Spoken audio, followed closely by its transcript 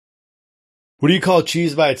What do you call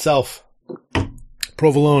cheese by itself?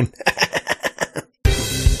 Provolone.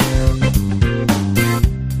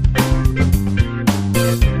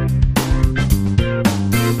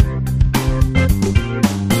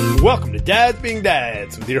 Welcome to Dads Being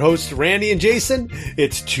Dads with your hosts Randy and Jason.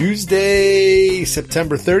 It's Tuesday,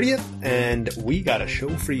 September 30th, and we got a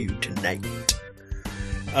show for you tonight.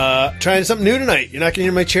 Trying something new tonight. You're not going to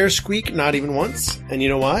hear my chair squeak, not even once. And you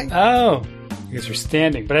know why? Oh, because you're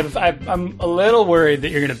standing. But I'm a little worried that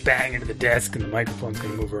you're going to bang into the desk and the microphone's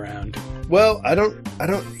going to move around. Well, I don't,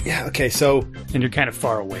 yeah, okay, so. And you're kind of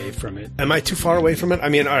far away from it. Am I too far away from it? I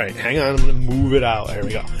mean, all right, hang on, I'm going to move it out. There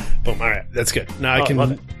we go. Boom, all right, that's good. Now I can,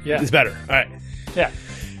 love it. Yeah. It's better. All right. Yeah.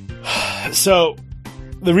 So,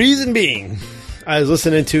 the reason being, I was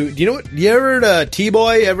listening to, do you ever,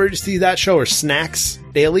 T-Boy, ever see that show, or Snacks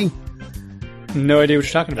Daily? No idea what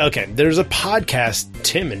you're talking about. Okay, there's a podcast,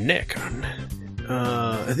 Tim and Nick, on,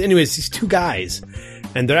 anyways, these two guys,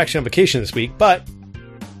 and they're actually on vacation this week, but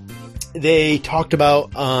they talked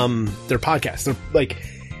about, their podcast. They're like,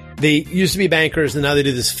 they used to be bankers, and now they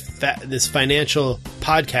do this financial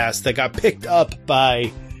podcast that got picked up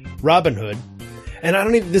by Robinhood.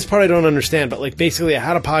 And this part I don't understand, but like basically I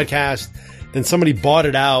had a podcast, then somebody bought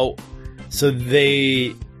it out. So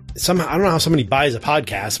I don't know how somebody buys a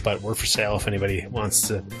podcast, but we're for sale if anybody wants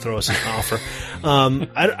to throw us an offer.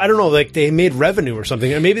 I don't know, like they made revenue or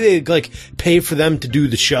something. Or maybe they like pay for them to do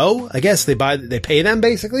the show. I guess they pay them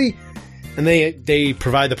basically. And they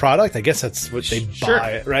provide the product. I guess that's what they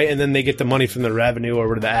buy, right? And then they get the money from the revenue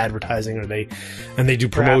or the advertising, or they do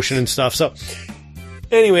promotion and stuff. So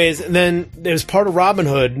anyways, and then there's part of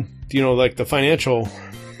Robinhood, like the financial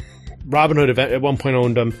Robinhood event at one point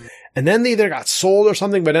owned them. And then they either got sold or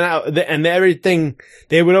something, but now, and everything,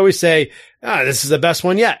 they would always say, this is the best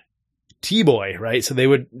one yet. T-Boy, right? So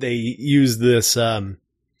they use this,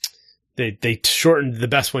 they shortened the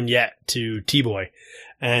best one yet to T-Boy.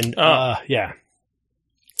 And, yeah.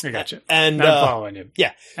 I gotcha. And, I'm following you.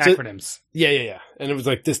 Yeah. Acronyms. So, yeah. And it was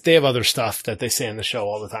like this, they have other stuff that they say on the show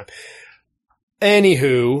all the time.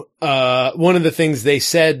 Anywho, one of the things they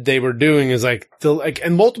said they were doing is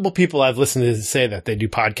and multiple people I've listened to say that they do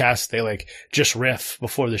podcasts, they like just riff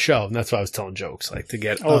before the show. And that's why I was telling jokes, like to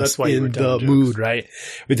get us that's why you were in the telling mood, jokes. right?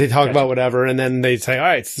 They talk about whatever, and then they say, all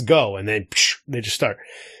right, let's go. And then they just start.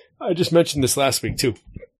 I just mentioned this last week too.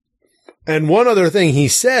 And one other thing he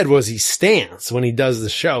said was he stands when he does the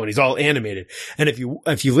show, and he's all animated. And if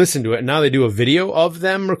you listen to it, now they do a video of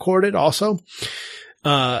them recorded also.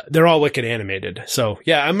 They're all wicked animated. So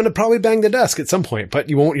yeah, I'm going to probably bang the desk at some point, but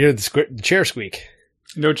you won't hear the chair squeak.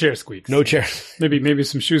 No chair squeaks. No chair. Maybe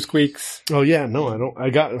some shoe squeaks. Oh yeah, no, I don't.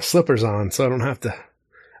 I got slippers on, so I don't have to.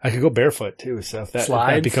 I could go barefoot too. So if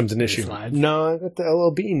that becomes an issue. Slides? No, I got the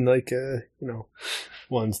LL Bean,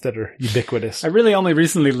 ones that are ubiquitous. I really only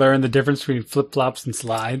recently learned the difference between flip-flops and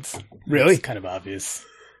slides. Really? It's kind of obvious.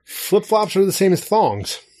 Flip-flops are the same as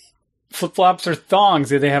thongs. Flip-flops are thongs.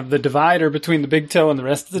 They have the divider between the big toe and the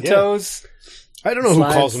rest of the toes. I don't know who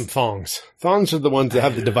calls them thongs. Thongs are the ones that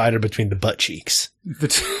have the divider between the butt cheeks. Good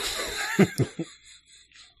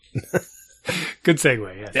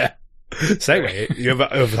segue, yes. Yeah. Segue. You have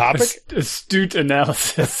a topic? Astute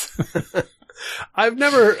analysis. I've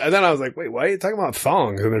never, and then I was like, wait, why are you talking about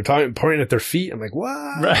thongs? And they're pointing at their feet. I'm like,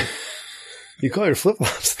 what? Right. You call your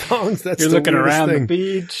flip-flops thongs? That's You're the looking around thing. the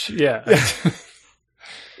beach. Yeah.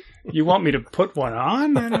 You want me to put one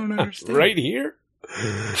on? I don't understand. Right here?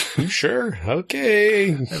 You sure?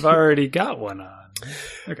 Okay. I've already got one on.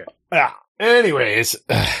 Okay. Yeah. Anyways,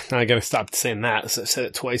 now I gotta stop saying that. So I said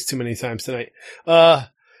it twice too many times tonight. I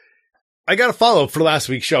got a follow-up for last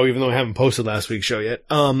week's show, even though I haven't posted last week's show yet.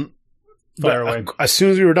 Fire away. As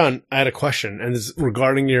soon as we were done, I had a question, and it's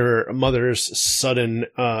regarding your mother's sudden,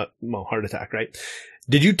 heart attack, right?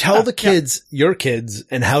 Did you tell the kids, your kids,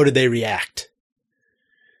 and how did they react?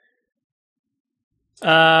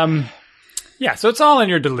 Yeah, so it's all in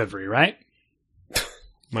your delivery, right?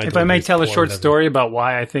 If I may tell a short story about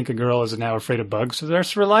why I think a girl is now afraid of bugs for the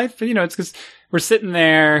rest of her life, it's because we're sitting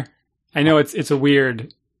there. I know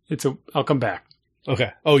I'll come back.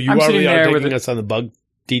 Okay. Oh, you already are taking us on the bug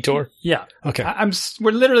detour? Yeah. Okay.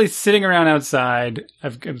 We're literally sitting around outside.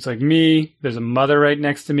 It's like me. There's a mother right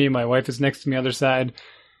next to me. My wife is next to me, other side.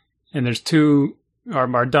 And there's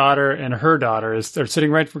our daughter and her daughter are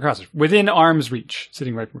sitting right across us, within arm's reach,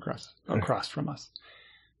 sitting right across from us.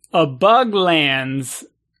 A bug lands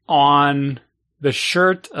on the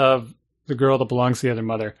shirt of the girl that belongs to the other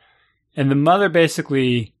mother. And the mother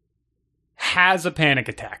basically has a panic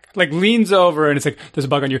attack. Like leans over and it's like, there's a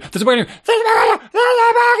bug on you. There's a bug on you. There's a bug on you. There's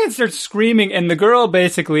a bug. And starts screaming. And the girl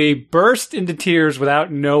basically burst into tears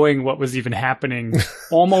without knowing what was even happening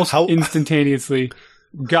almost instantaneously.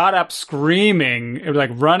 Got up screaming, it was like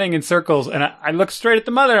running in circles. And I looked straight at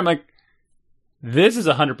the mother. I'm like, this is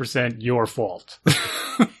 100% your fault.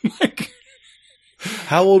 Like,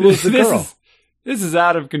 how old was the girl? This is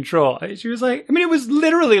out of control. She was like, I mean, it was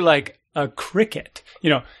literally like a cricket, you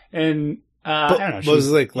know, and I don't know. Was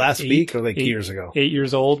it like last week or like years ago? 8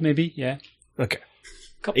 years old, maybe. Yeah. Okay.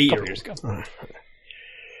 Couple years ago. It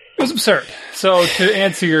was absurd. So to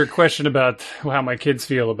answer your question about how my kids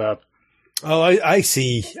feel about. Oh, I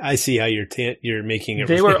see how you're making it.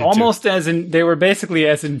 They were almost they were basically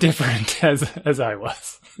as indifferent as I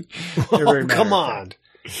was. Oh, come on.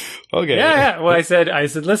 Okay. Yeah. Well, I said,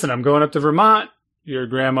 listen, I'm going up to Vermont. Your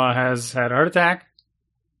grandma has had a heart attack.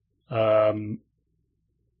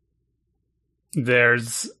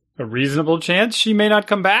 There's a reasonable chance she may not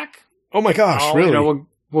come back. Oh my gosh, really? You know,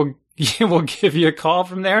 we'll give you a call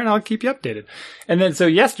from there and I'll keep you updated. And then, so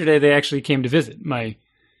yesterday they actually came to visit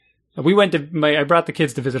I brought the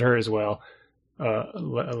kids to visit her as well, a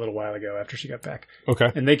little while ago after she got back. Okay.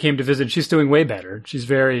 And they came to visit. She's doing way better. She's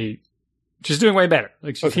doing way better.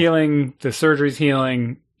 Like she's healing. The surgery's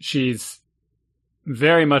healing. She's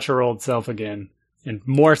very much her old self again. And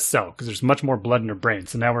more so, because there's much more blood in her brain.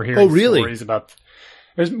 So now we're hearing stories about...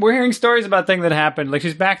 We're hearing stories about things that happened. Like,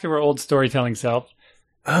 she's back to her old storytelling self.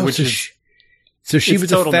 Oh, so she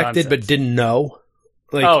was affected but didn't know?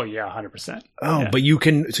 Like, oh, yeah, 100%. Oh, yeah. But you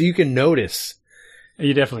can notice.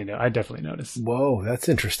 You definitely know. I definitely notice. Whoa, that's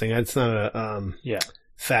interesting. That's not a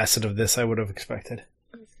facet of this I would have expected.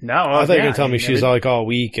 No. I thought you were going to tell me she was all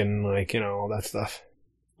weak and like, you know, all that stuff.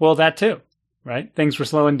 Well, that too. Right? Things were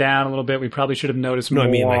slowing down a little bit. We probably should have noticed more. No,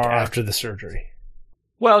 I mean like after the surgery.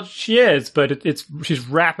 Well, she is, but she's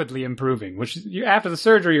rapidly improving. Which after the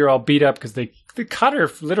surgery, you're all beat up because they cut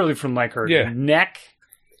her literally from like her neck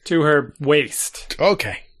to her waist.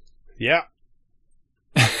 Okay. Yeah.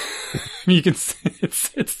 You can.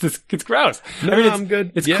 It's gross. No, I mean, I'm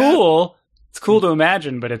good. It's cool. It's cool to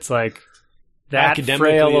imagine, but it's like that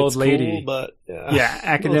frail old lady. Cool, but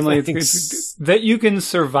academically, it's that you can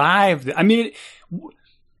survive. I mean,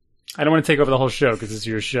 I don't want to take over the whole show because it's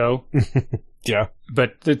your show. Yeah.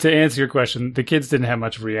 But to answer your question, the kids didn't have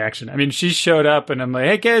much of a reaction. I mean, she showed up and I'm like,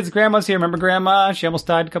 hey kids, grandma's here. Remember grandma? She almost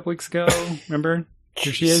died a couple weeks ago. Remember?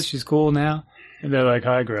 Here she is. She's cool now. And they're like,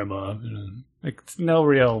 hi grandma. Like, it's no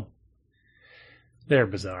real. They're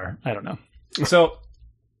bizarre. I don't know. So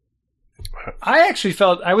I actually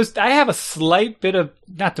felt I have a slight bit of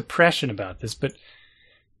not depression about this, but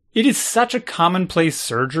it is such a commonplace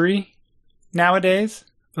surgery nowadays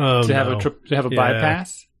to have a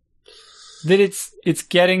bypass that it's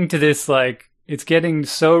getting to this, like, it's getting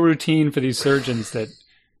so routine for these surgeons that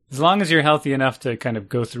as long as you're healthy enough to kind of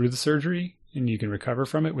go through the surgery and you can recover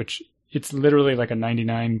from it, which it's literally like a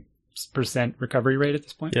 99% recovery rate at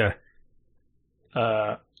this point. Yeah.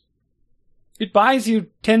 It buys you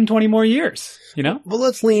 10, 20 more years, you know? Well,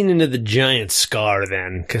 let's lean into the giant scar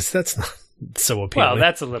then, because that's not so appealing. Well,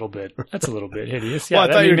 that's a little bit hideous. Yeah, well,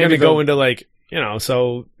 I thought you were going to go into like, you know,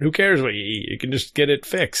 so who cares what you eat? You can just get it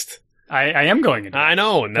fixed. I am going into it. I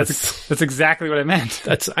know, and that's exactly what I meant.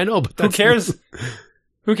 I know, but who cares?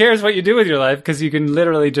 Who cares what you do with your life? Because you can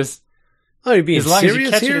literally just... Oh, you're being as long serious as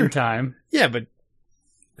you catch here? it in time. Yeah, but...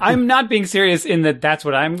 I'm not being serious in that that's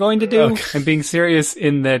what I'm going to do. Okay. I'm being serious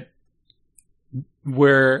in that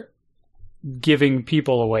we're giving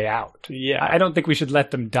people a way out. Yeah. I don't think we should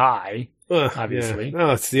let them die, obviously. Yeah.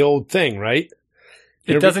 No, it's the old thing, right?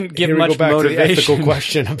 It doesn't give much motivation. To the ethical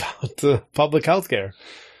question about public health care.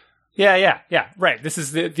 Yeah, right. This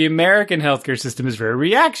is the American healthcare system is very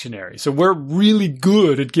reactionary. So we're really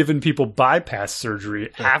good at giving people bypass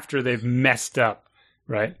surgery after they've messed up,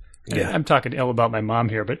 right? Yeah. I'm talking ill about my mom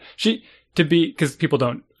here, but because people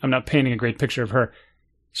don't, I'm not painting a great picture of her.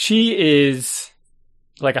 She is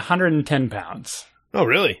like 110 pounds. Oh,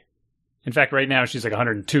 really? In fact, right now she's like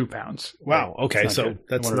 102 pounds. Wow. Okay. So good.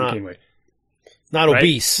 That's not right?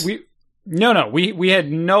 Obese. No. We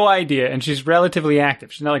had no idea. And she's relatively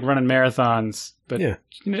active. She's not like running marathons, but yeah.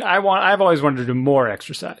 I've always wanted to do more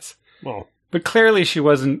exercise. Well, but clearly she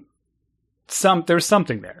wasn't there was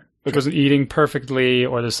something there. She wasn't eating perfectly,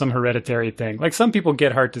 or there's some hereditary thing. Like some people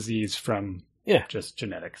get heart disease from just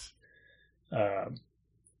genetics. But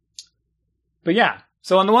yeah,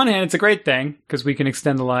 so on the one hand, it's a great thing because we can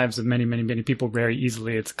extend the lives of many, many, many people very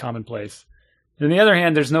easily. It's commonplace. And on the other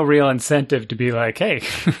hand, there's no real incentive to be like, hey,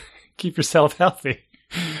 keep yourself healthy,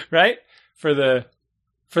 right? For the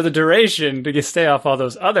for the duration to stay off all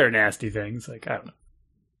those other nasty things. Like, I don't know.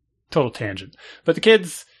 Total tangent. But the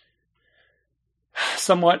kids,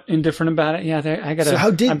 somewhat indifferent about it. Yeah, I gotta. So how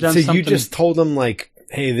did? I've done So something. you just told them like,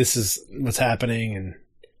 "Hey, this is what's happening," and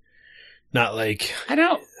not like I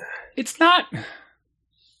don't. It's not.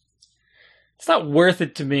 It's not worth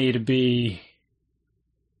it to me to be.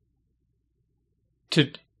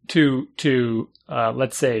 To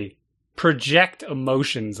let's say project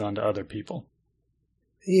emotions onto other people.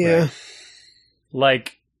 yeah. Right?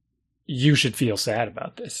 Like, you should feel sad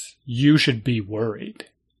about this. You should be worried,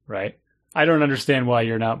 right? I don't understand why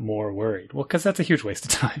you're not more worried. Well, because that's a huge waste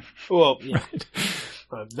of time. Well, yeah.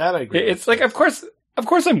 Right? That I agree. It's like, of course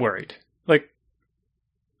I'm worried. Like,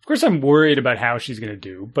 of course I'm worried about how she's going to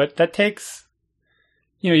do, but that takes,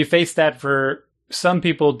 you face that. For some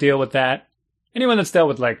people deal with that. Anyone that's dealt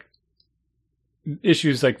with like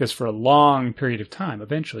issues like this for a long period of time,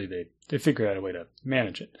 eventually they figure out a way to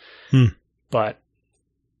manage it. But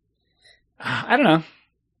I don't know.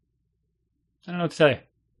 I don't know what to tell you.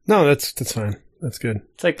 No, that's fine. That's good.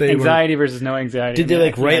 It's like anxiety versus no anxiety. Did they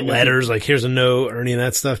like write letters? Like, here's a note or any of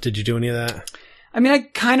that stuff? Did you do any of that? I mean, I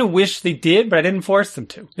kind of wish they did, but I didn't force them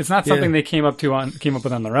to. It's not something they came up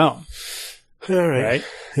with on their own. All right. Right?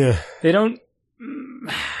 Yeah. They don't.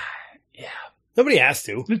 Yeah. Nobody has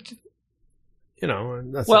to.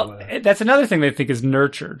 That's that's another thing they think is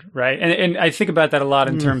nurtured, right? And I think about that a lot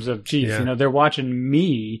in terms of, geez, they're watching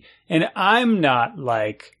me, and I'm not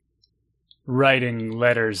like writing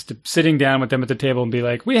letters, sitting down with them at the table and be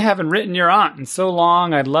like, we haven't written your aunt in so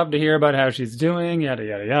long. I'd love to hear about how she's doing, yada,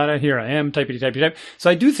 yada, yada. Here I am, typey, typey, type. So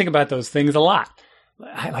I do think about those things a lot.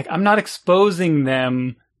 I'm not exposing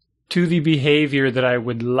them to the behavior that I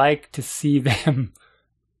would like to see them,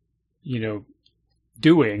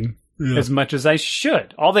 doing as much as I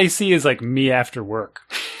should. All they see is like me after work,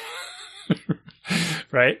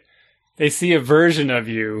 right? They see a version of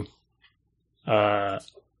you,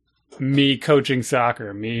 me coaching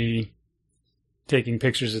soccer, me taking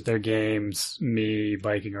pictures at their games, me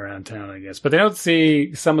biking around town, I guess. But they don't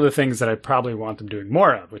see some of the things that I probably want them doing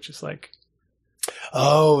more of, which is like...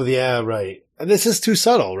 Oh, yeah, right. And this is too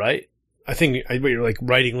subtle, right? I think you're like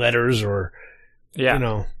writing letters or,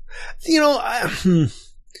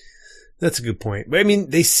 that's a good point. But I mean,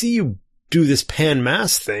 they see you do this pan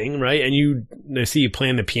mass thing, right? And they see you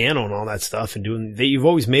playing the piano and all that stuff and you've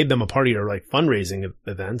always made them a part of your like fundraising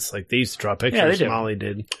events. Like they used to draw pictures. Yeah, they do. Molly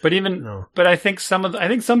did. But but I think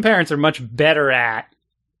some parents are much better at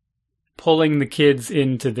pulling the kids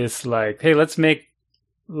into this, like, hey, let's make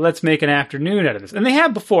an afternoon out of this. And they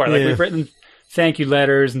have before. Like we've written thank you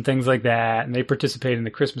letters and things like that, and they participate in the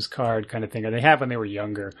Christmas card kind of thing, or they have when they were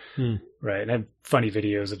younger, right? And I have funny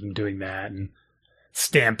videos of them doing that and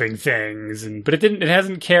stamping things, but it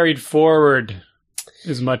hasn't carried forward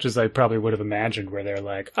as much as I probably would have imagined, where they're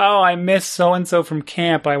like, oh, I miss so-and-so from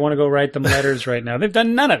camp, I want to go write them letters right now. They've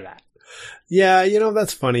done none of that. Yeah,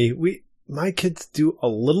 that's funny. My kids do a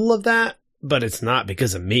little of that, but it's not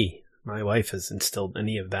because of me. My wife has instilled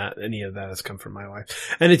any of that. Any of that has come from my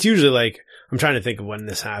wife. And it's usually like, I'm trying to think of when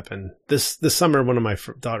this happened. This summer, one of my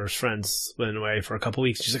daughter's friends went away for a couple of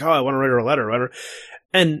weeks. She's like, oh, I want to write her a letter.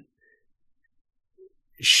 And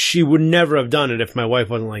she would never have done it if my wife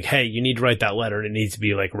wasn't like, hey, you need to write that letter. And it needs to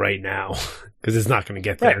be like right now. Because it's not going to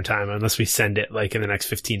get there in time unless we send it like in the next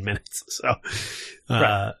 15 minutes. So,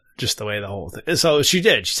 just the way the whole thing. And so she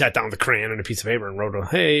did. She sat down with a crayon and a piece of paper and wrote,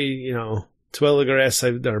 hey,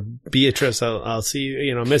 Twilligrass or Beatrice, I'll see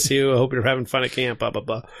you, miss you. I hope you're having fun at camp, blah, blah,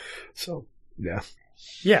 blah. So, yeah.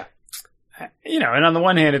 Yeah. And on the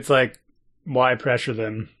one hand, it's like, why pressure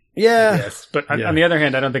them? Yeah. Yes. But on the other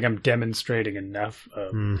hand, I don't think I'm demonstrating enough.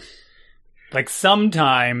 Like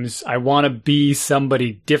sometimes I want to be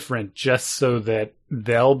somebody different just so that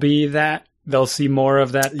they'll see more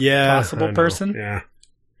of that possible person. Yeah.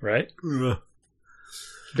 Right?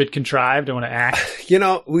 Bit contrived. I want to act.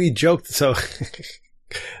 We joked. So,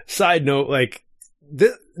 side note, like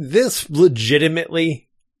this legitimately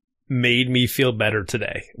made me feel better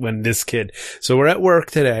today when this kid. So we're at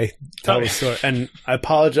work today. Tell the story, and I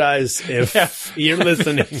apologize if you're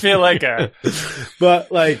listening. I feel like but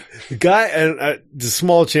like the guy, and the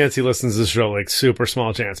small chance he listens to the show, like super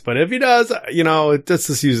small chance. But if he does, let's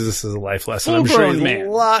just use this as a life lesson. I'm sure he's man. a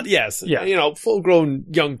lot. Yes. Yeah. Full grown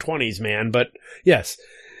young 20s man. But yes.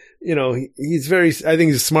 He's I think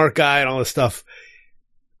he's a smart guy and all this stuff.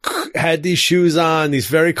 Had these shoes on, these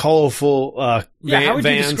very colorful how would Vans.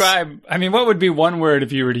 You describe, what would be one word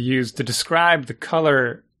if you were to use to describe the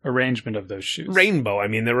color arrangement of those shoes? Rainbow.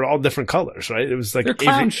 They were all different colors, right? It was like... They're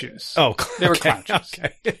clown shoes. Oh, they were clown shoes.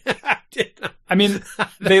 Okay. I mean,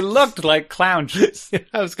 they looked like clown shoes.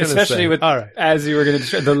 I was going to Especially say. with, All right. as you were going to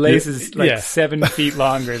describe, the laces like Yeah. 7 feet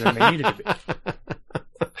longer than they needed to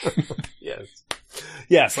be. Yes.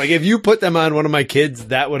 Yes. Like if you put them on one of my kids,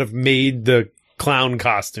 that would have made the clown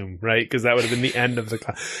costume, right? Because that would have been the end of the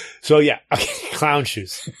clown. So yeah, okay, clown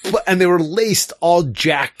shoes. And they were laced all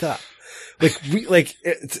jacked up. You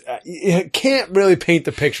can't really paint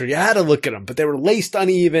the picture. You had to look at them, but they were laced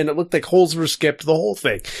uneven. It looked like holes were skipped, the whole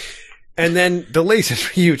thing. And then the laces were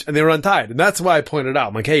huge and they were untied. And that's why I pointed out,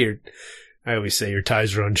 I'm like, hey, I always say your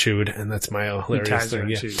ties are unshoed. And that's my hilarious Ties thing. are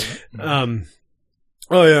Yeah. unshoed.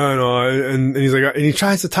 Oh yeah, I know. And he's like, and he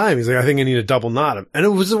tries to tie him. He's like, I think I need a double knot him. And it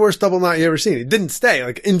was the worst double knot you ever seen. It didn't stay.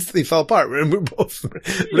 Like instantly fell apart. And we both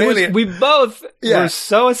We both Yeah. were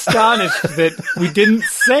so astonished that we didn't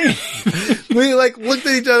say anything. we like looked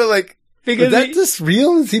at each other like, Because is that just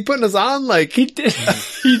real? Is he putting us on? Like, he did.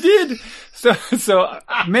 He did. So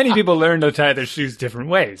many people learn to tie their shoes different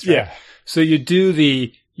ways, right? yeah. So you do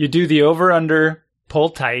the over under pull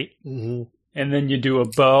tight, Mm-hmm. and then you do a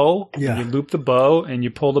bow, Yeah. and you loop the bow, and you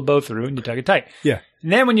pull the bow through, and you tuck it tight. Yeah.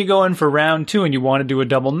 And then when you go in for round 2 and you want to do a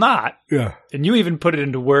double knot, Yeah. and you even put it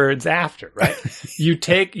into words after, right? you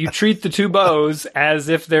treat the 2 bows as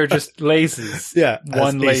if they're just laces. Yeah. One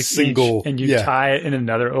As a lace single, each, and you yeah. tie it in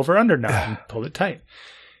another over under knot and pull it tight.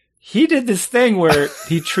 He did this thing where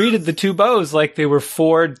he treated the 2 bows like they were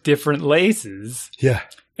 4 different laces Yeah.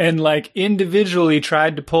 and like individually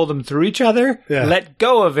tried to pull them through each other, Yeah. let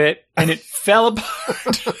go of it, and it fell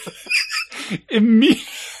apart immediately.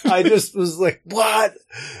 I just was like, what?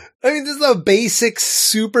 I mean, this is a basic,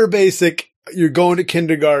 super basic, you're going to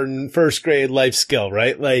kindergarten, first grade life skill,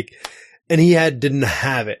 right? Like, and he didn't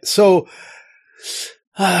have it. So,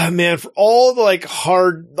 man, for all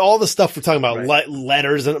the all the stuff we're talking about, Right.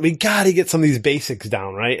 letters, and we gotta get some of these basics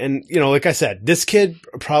down, right? And, like I said, this kid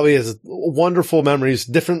probably has wonderful memories,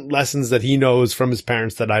 different lessons that he knows from his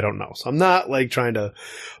parents that I don't know. So I'm not like trying to,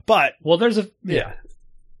 but Well, there's a yeah.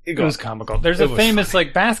 It was comical. There's It a was famous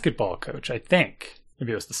basketball coach, I think.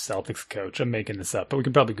 Maybe it was the Celtics coach. I'm making this up, but we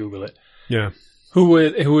can probably Google it. Yeah. Who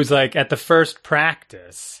was like at the first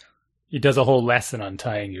practice, he does a whole lesson on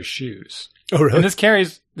tying your shoes. Oh, really? And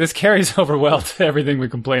this carries over well to everything we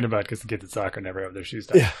complain about because the kids at soccer never have their shoes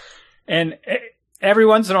tied. Yeah. And every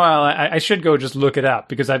once in a while, I should go just look it up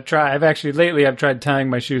because I've tried tying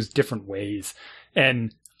my shoes different ways.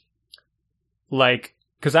 And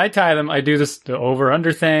because I tie them, I do the over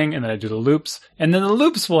under thing and then I do the loops and then the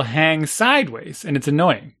loops will hang sideways and it's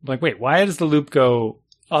annoying. Like, wait, why does the loop go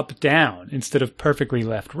up, down instead of perfectly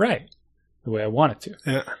left, right the way I want it to?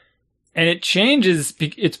 Yeah. And it changes.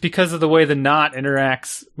 It's because of the way the knot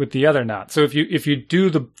interacts with the other knot. So if you do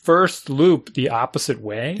the first loop the opposite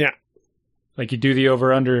way, Yeah. like you do the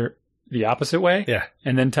over under the opposite way, Yeah.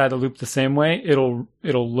 and then tie the loop the same way, it'll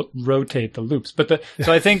rotate the loops. But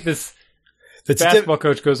so I think this basketball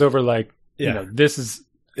coach goes over this is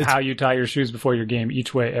how you tie your shoes before your game,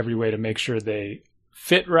 each way, every way, to make sure they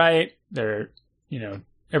fit right. They're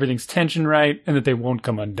everything's tension right, and that they won't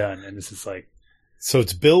come undone. And this is like. So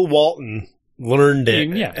it's Bill Walton learned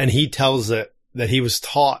it, Yeah. and he tells it that he was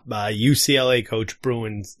taught by UCL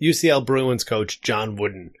Bruins coach John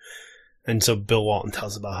Wooden. And so Bill Walton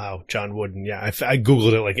tells about how John Wooden, I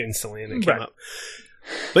Googled it instantly and it came up.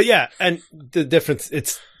 But yeah, and the difference,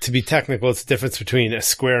 to be technical, it's the difference between a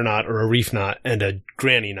square knot or a reef knot and a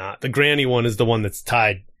granny knot. The granny one is the one that's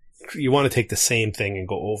tied. You want to take the same thing and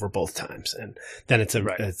go over both times. And then it's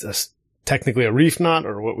technically a reef knot,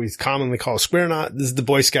 or what we commonly call a square knot. This is the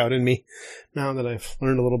Boy Scout in me now that I've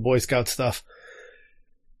learned a little Boy Scout stuff.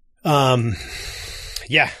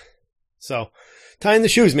 Yeah. So tying the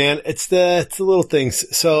shoes, man, it's the little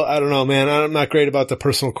things. So I don't know, man. I'm not great about the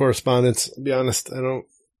personal correspondence. To be honest, I'm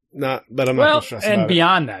not gonna stress about it. And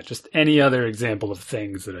beyond that, just any other example of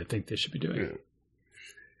things that I think they should be doing. Yeah.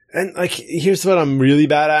 And here's what I'm really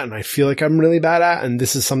bad at, and I feel like I'm really bad at, and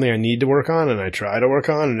this is something I need to work on, and I try to work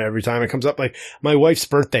on, and every time it comes up, my wife's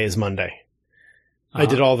birthday is Monday. I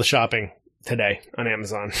did all the shopping today on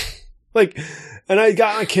Amazon. And I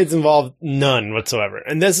got my kids involved, none whatsoever.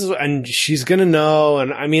 And she's gonna know,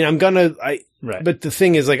 and I mean, Right. But the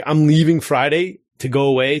thing is, I'm leaving Friday to go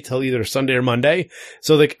away till either Sunday or Monday,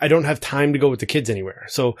 so I don't have time to go with the kids anywhere.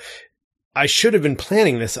 So I should have been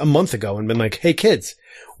planning this a month ago and been like, hey kids,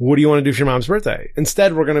 what do you want to do for your mom's birthday?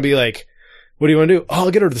 Instead, we're going to be like, what do you want to do? Oh,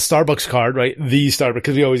 I'll get her the Starbucks card, right? The Starbucks,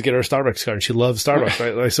 because we always get her a Starbucks card and she loves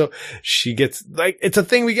Starbucks, right? So she gets, it's a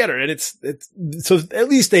thing we get her. And it's, so at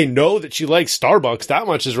least they know that she likes Starbucks. That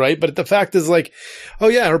much is right. But the fact is oh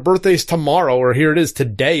yeah, her birthday's tomorrow, or here it is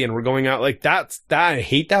today, and we're going out. I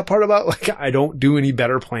hate that part about, I don't do any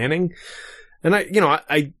better planning. And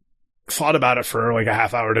I thought about it for like a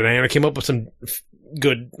half hour today, and I came up with some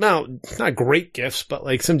good, well, not great gifts, but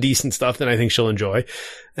like some decent stuff that I think she'll enjoy.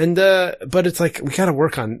 And, but it's like, we got to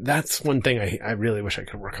work on, that's one thing I really wish I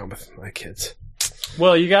could work on with my kids.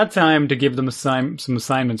 Well, you got time to give them some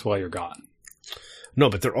assignments while you're gone. No,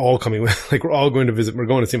 but they're all coming with, like, we're all going to visit, we're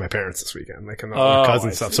going to see my parents this weekend, like, and my cousins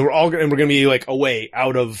and stuff. So we're going to be like away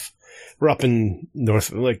we're up in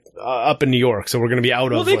up in New York. So we're going to be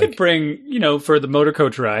out of. Well, they could bring, for the motor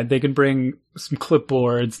coach ride, they can bring some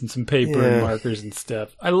clipboards and some paper and markers and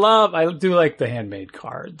stuff. I do like the handmade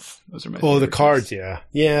cards. Those are my favorite the cards. things. Yeah.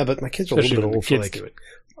 Yeah. But my kids are a little bit old for like, do it.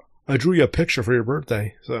 I drew you a picture for your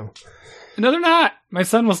birthday. So. No, they're not. My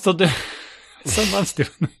son will still do. My son loves doing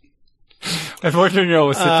it. Unfortunately,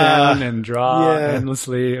 we'll sit down and draw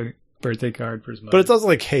endlessly a birthday card for his mother. But it's also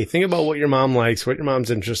like, hey, think about what your mom likes, what your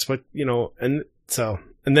mom's interests, and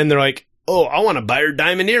then they're like, oh, I want to buy her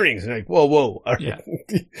diamond earrings. And like, whoa. All right. Yeah.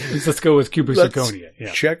 Let's go with Cubic Zirconia.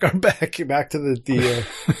 Yeah. Check our back to the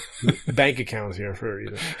bank accounts here for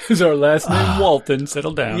either. Is our last name Walton?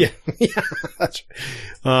 Settle down. Yeah. That's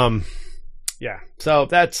right. Yeah. So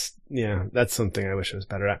that's something I wish I was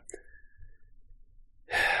better at.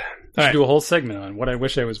 All right. Do a whole segment on what I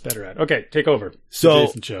wish I was better at. Okay, take over. So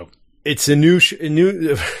Jason Show. It's a new.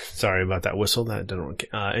 Sorry about that whistle. That didn't.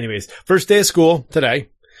 Anyways, first day of school today.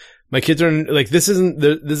 My kids are like, this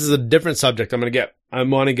is a different subject. I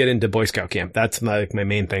want to get into Boy Scout camp. That's my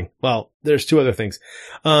main thing. Well, there's two other things.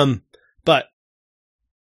 But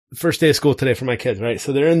first day of school today for my kids, right?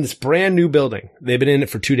 So they're in this brand new building. They've been in it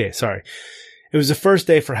for 2 days. Sorry. It was the first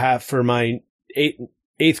day for my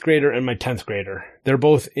 8th grader and my 10th grader. They're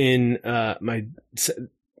both in, the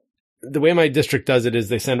way my district does it is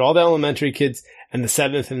they send all the elementary kids and the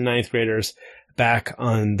 7th and 9th graders back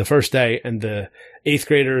on the first day, and the 8th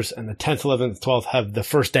graders and the 10th, 11th, 12th have the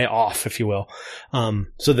first day off, if you will,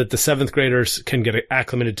 so that the 7th graders can get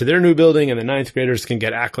acclimated to their new building and the 9th graders can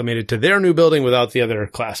get acclimated to their new building without the other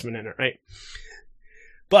classmen in it, right?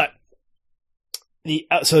 But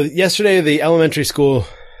so yesterday, the elementary school,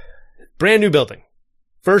 brand new building,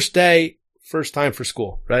 first day, first time for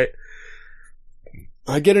school, right?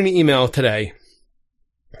 I get an email today.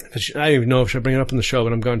 I don't even know if I should bring it up in the show,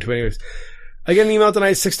 but I'm going to anyways. I get an email tonight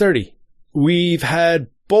at 6:30. We've had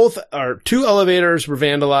two elevators were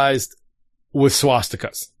vandalized with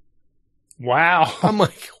swastikas. Wow. I'm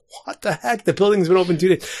like, what the heck? The building's been open 2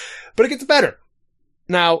 days. But it gets better.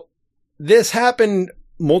 Now, this happened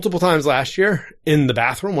multiple times last year in the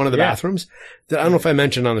bathroom, one of the bathrooms that I don't know if I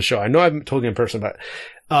mentioned on the show. I know I've told you in person, but,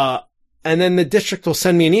 and then the district will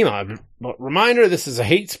send me an email. Reminder, this is a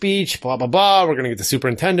hate speech, blah, blah, blah. We're going to get the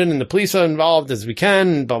superintendent and the police involved as we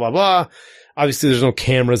can, blah, blah, blah. Obviously, there's no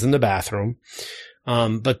cameras in the bathroom.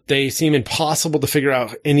 But they seem impossible to figure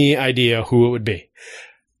out any idea who it would be.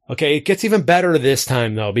 Okay. It gets even better this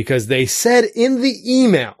time though, because they said in the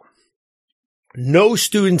email, no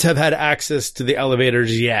students have had access to the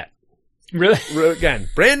elevators yet. Really? Again,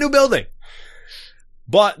 brand new building.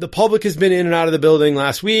 But the public has been in and out of the building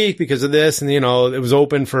last week because of this. And, it was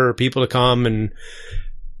open for people to come. And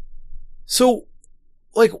so,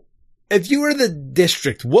 like, if you were the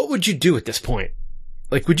district, what would you do at this point?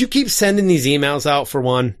 Like, would you keep sending these emails out for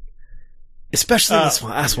one? Especially this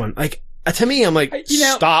last one. Like, to me, I'm like,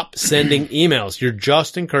 stop sending emails. You're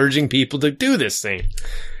just encouraging people to do this thing.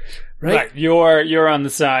 Right? You're on the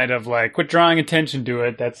side of like, quit drawing attention to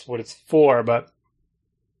it. That's what it's for. But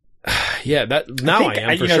yeah, I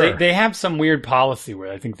am for sure. They have some weird policy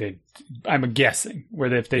where I think I'm guessing,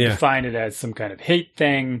 where if they define it as some kind of hate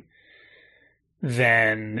thing,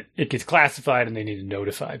 then it gets classified and they need to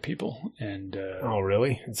notify people. And oh,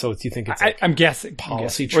 really? And so do you think it's I'm guessing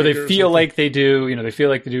policy or they feel like they do? They feel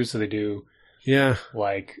like they do, so they do. Yeah.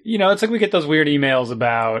 Like it's like we get those weird emails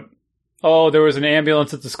about, oh, there was an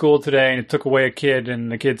ambulance at the school today and it took away a kid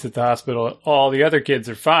and the kid's at the hospital. All the other kids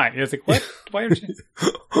are fine. It's like, what? Why are you?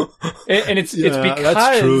 And it's because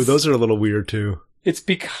that's true. Those are a little weird too. It's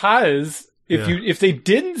because if they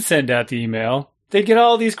didn't send out the email, they'd get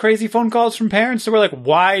all these crazy phone calls from parents that were like,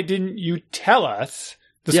 why didn't you tell us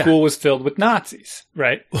the school was filled with Nazis?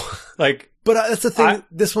 Right? Like, but that's the thing.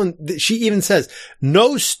 This one, she even says,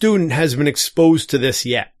 no student has been exposed to this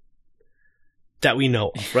yet that we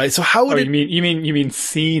know of, right? So how would you mean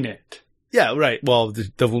seen it? Yeah, right. Well,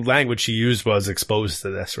 the language she used was exposed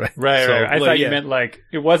to this, right? Right, so, right. I thought you meant like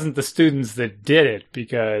it wasn't the students that did it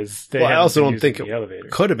because they. Well, I also don't think it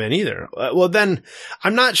could have been either. Well, then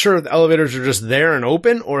I'm not sure if the elevators are just there and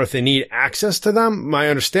open or if they need access to them. My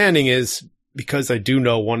understanding is because I do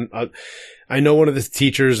know one. I know one of the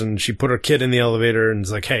teachers, and she put her kid in the elevator and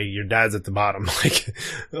is like, "Hey, your dad's at the bottom." Like,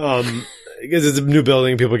 because it's a new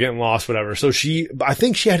building, people are getting lost, whatever. So I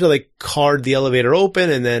think she had to like card the elevator open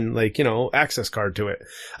and then like, access card to it.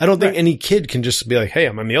 I don't think any kid can just be like, "Hey,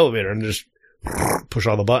 I'm on the elevator," and just push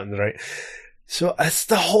all the buttons, right? So that's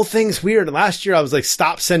the whole thing's weird. Last year I was like,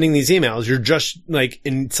 stop sending these emails. You're just like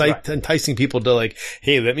enticing people to like,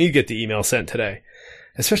 hey, let me get the email sent today.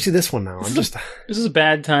 Especially this one now. This is a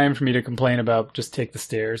bad time for me to complain about just take the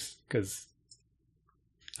stairs, because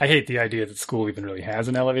I hate the idea that school even really has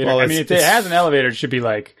an elevator. Well, I mean, if it has an elevator, it should be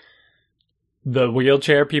like the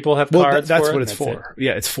wheelchair people have cards that's for. What it's for.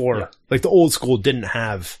 Yeah, it's for. Like the old school didn't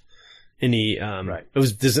have any, right. It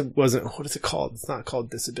wasn't, what is it called? It's not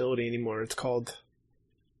called disability anymore. It's called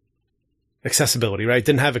accessibility, right?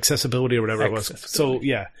 Didn't have accessibility or whatever it was. So,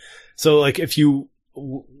 yeah. So like if you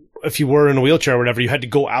were in a wheelchair or whatever, you had to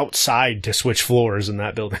go outside to switch floors in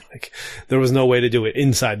that building. Like there was no way to do it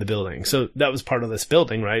inside the building. So that was part of this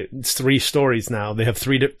building, right? It's 3 stories now. They have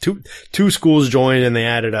two schools joined, and they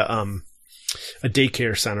added a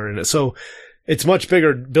daycare center in it. So it's much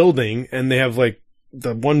bigger building, and they have like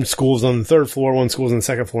the one school's on the 3rd floor, one school's on the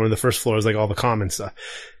 2nd floor, and the 1st floor is like all the common stuff.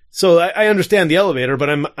 So I understand the elevator, but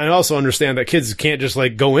I also understand that kids can't just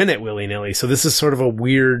like go in it willy-nilly. So this is sort of a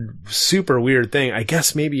weird, super weird thing. I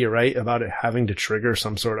guess maybe you're right about it having to trigger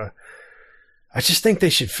some sort of, I just think they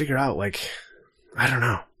should figure out like, I don't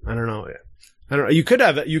know. You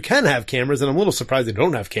can have cameras, and I'm a little surprised they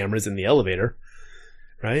don't have cameras in the elevator.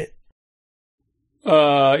 Right?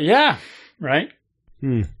 Yeah. Right.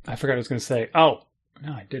 I forgot what I was going to say. Oh,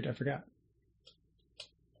 no, I forgot.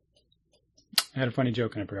 I had a funny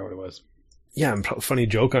joke and I forgot what it was. Yeah, a funny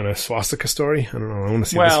joke on a swastika story? I don't know. I want to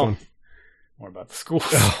see this one. More about the school.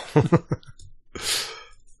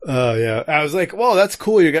 Yeah. I was like, well, that's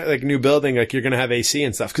cool. You got like a new building, like you're going to have AC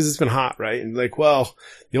and stuff, because it's been hot, right? And like, well,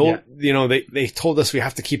 the old, they told us we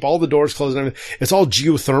have to keep all the doors closed and everything. It's all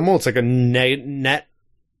geothermal. It's like a net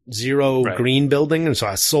zero green building, and so it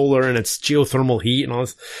has solar and it's geothermal heat and all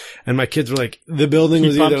this. And my kids were like, the building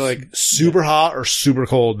was either like super hot or super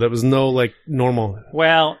cold. There was no like normal.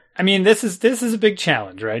 Well, I mean, this is a big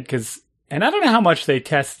challenge, right? And I don't know how much they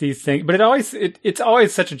test these things, but it's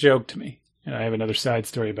always such a joke to me. And I have another side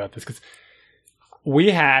story about this, because we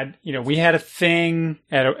had a thing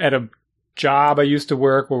at a job I used to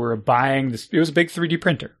work where we were buying this. It was a big 3D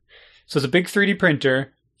printer. So it's a big 3D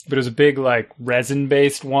printer, but it was a big like resin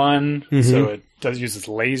based one. Mm-hmm. So it uses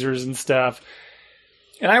lasers and stuff.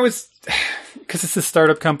 And I was, because it's a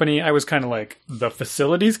startup company, I was kind of like the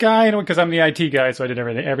facilities guy, because I'm the IT guy. So I did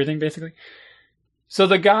everything basically. So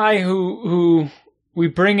the guy who we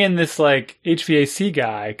bring in this like HVAC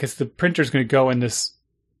guy, because the printer's going to go in this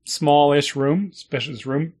smallish room, specialist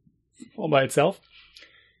room all by itself.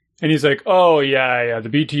 And he's like, oh, yeah, the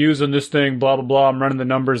BTUs on this thing, blah, blah, blah. I'm running the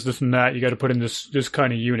numbers, this and that. You got to put in this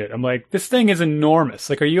kind of unit. I'm like, this thing is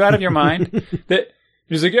enormous. Like, are you out of your mind?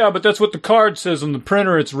 He's like, yeah, but that's what the card says on the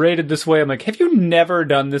printer. It's rated this way. I'm like, have you never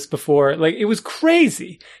done this before? Like, it was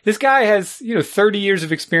crazy. This guy has, 30 years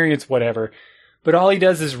of experience, whatever. But all he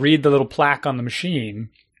does is read the little plaque on the machine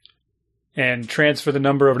and transfer the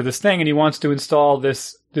number over to this thing. And he wants to install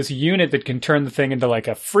this unit that can turn the thing into like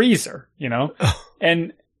a freezer,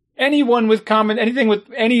 And anyone with anything with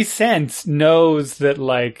any sense knows that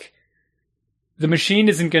like the machine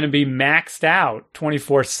isn't going to be maxed out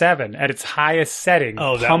 24/7 at its highest setting,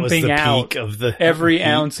 pumping out every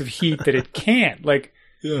ounce of heat that it can. Like,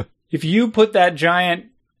 if you put that giant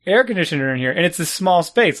air conditioner in here and it's a small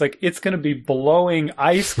space, like it's going to be blowing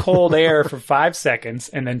ice cold air for 5 seconds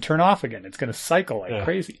and then turn off again. It's going to cycle like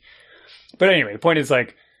crazy. But anyway, the point is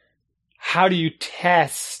like, how do you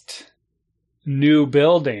test new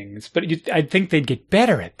buildings? But I think they'd get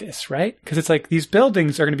better at this, right? Because it's like these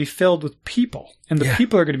buildings are going to be filled with people, and the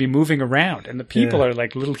people are going to be moving around, and the people are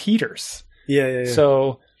like little heaters. Yeah.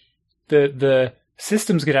 So the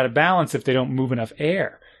systems get out of balance if they don't move enough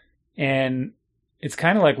air. And it's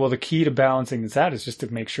kind of like, well, the key to balancing this out is just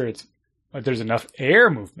to make sure there's enough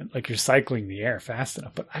air movement, like you're cycling the air fast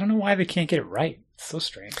enough. But I don't know why they can't get it right. It's so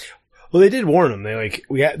strange. Well, they did warn them. They like,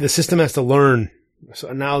 the system has to learn.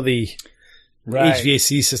 So now the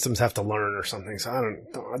HVAC systems have to learn or something. So I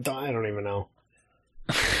don't even know.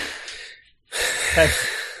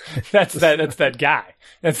 That's that guy.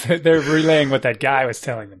 They're relaying what that guy was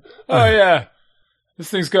telling them. Oh yeah, this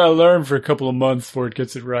thing's got to learn for a couple of months before it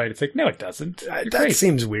gets it right. It's like, no, it doesn't. That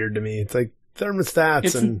seems weird to me. It's like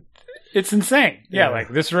thermostats it's insane. Yeah, like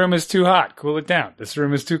this room is too hot, cool it down. This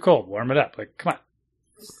room is too cold, warm it up. Like, come on.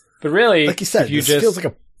 But really, like you said, this feels like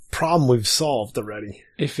a problem we've solved already.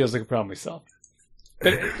 It feels like a problem we solved.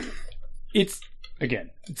 But it's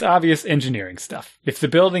obvious engineering stuff. If the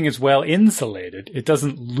building is well insulated, it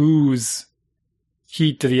doesn't lose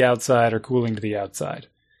heat to the outside or cooling to the outside.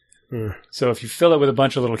 So if you fill it with a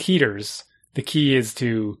bunch of little heaters, the key is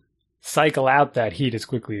to cycle out that heat as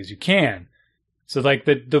quickly as you can. So like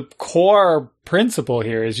the core principle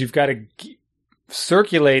here is you've got to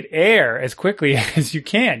circulate air as quickly as you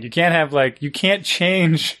can. You can't have you can't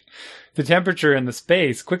change the temperature in the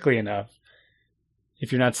space quickly enough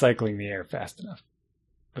if you're not cycling the air fast enough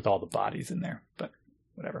with all the bodies in there. But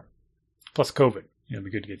whatever. Plus COVID. It'd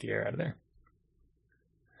be good to get the air out of there.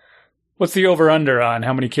 What's the over-under on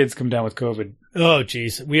how many kids come down with COVID? Oh,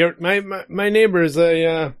 geez. We are my neighbor is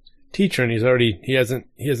a teacher, and he hasn't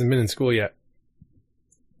been in school yet.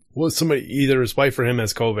 Well, somebody, either his wife or him,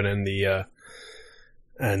 has COVID,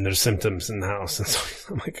 and there's symptoms in the house, and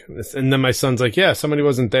so I'm like, and then my son's like, yeah, somebody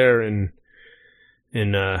wasn't there in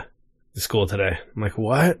the school today. I'm like,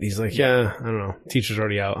 what? He's like, yeah, I don't know. Teacher's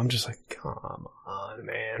already out. I'm just like, come on,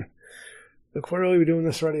 man. Look, we're really doing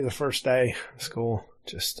this already the first day of school.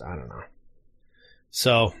 Just, I don't know.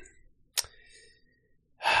 So,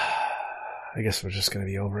 I guess we're just going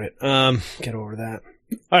to be over it. Get over that.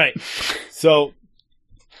 All right. So,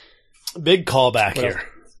 big callback here.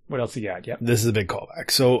 What else you got? Yep. This is a big callback.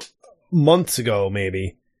 So, months ago,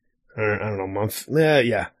 maybe, or I don't know,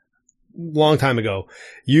 long time ago,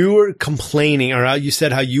 you were complaining, or you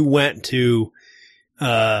said how you went to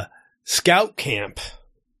scout camp.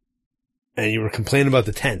 And you were complaining about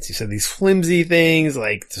the tents. You said these flimsy things,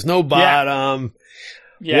 like there's no bottom.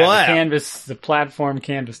 Yeah, the platform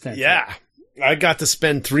canvas tent. Yeah. I got to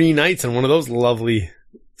spend 3 nights in one of those lovely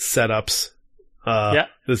setups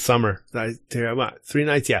this summer. 3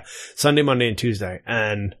 nights, yeah. Sunday, Monday, and Tuesday.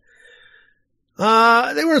 And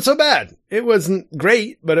they weren't so bad. It wasn't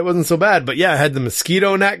great, but it wasn't so bad. But yeah, I had the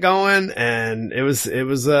mosquito net going, and it was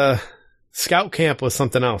scout camp was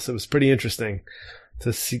something else. It was pretty interesting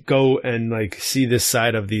to go and see this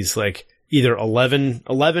side of these, either 11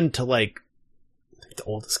 to the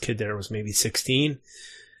oldest kid there was maybe 16.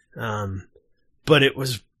 But it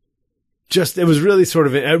was really sort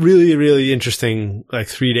of a really, really interesting,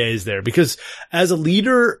 3 days there, because as a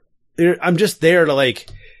leader, I'm just there to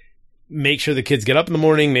make sure the kids get up in the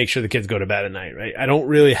morning, make sure the kids go to bed at night, right? I don't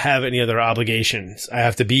really have any other obligations.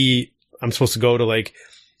 I'm supposed to go to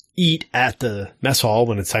eat at the mess hall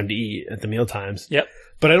when it's time to eat at the meal times. Yep.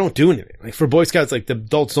 But I don't do anything. For Boy Scouts, the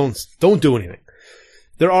adults don't do anything.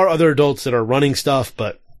 There are other adults that are running stuff,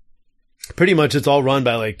 but pretty much it's all run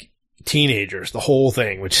by teenagers, the whole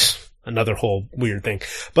thing, which is another whole weird thing.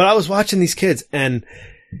 But I was watching these kids, and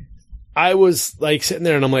I was sitting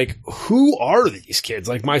there, and I'm like, who are these kids?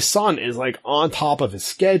 My son is on top of his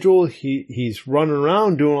schedule. He's running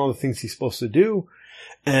around doing all the things he's supposed to do.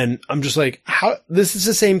 And I'm just how, this is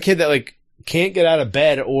the same kid that can't get out of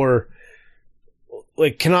bed or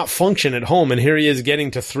cannot function at home. And here he is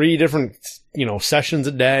getting to 3 different, sessions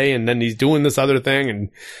a day. And then he's doing this other thing.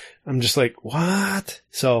 And I'm just what?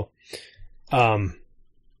 So,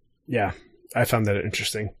 yeah, I found that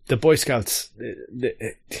interesting. The Boy Scouts,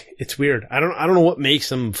 it's weird. I don't know what makes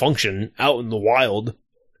them function out in the wild.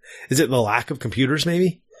 Is it the lack of computers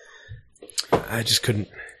maybe? I just couldn't.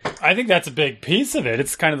 I think that's a big piece of it.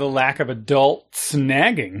 It's kind of the lack of adult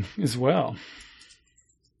snagging as well.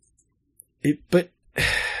 But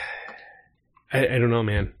I don't know,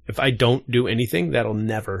 man. If I don't do anything, that'll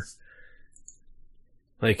never.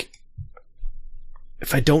 If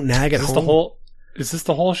I don't nag at home. Is this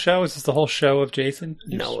the whole show? Is this the whole show of Jason?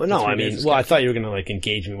 No. I mean, I thought you were going to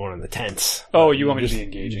engage me more on the tents. Oh, you want me to be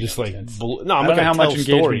engaging? Just no, I'm going to know how much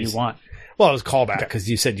engagement stories. you want. Well, it was callback because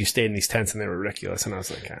you said you stayed in these tents and they were ridiculous, and I was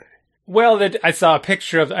like, Well, I saw a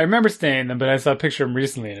picture of. I remember staying in them, but I saw a picture of them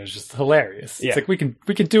recently, and it was just hilarious. Yeah. It's we can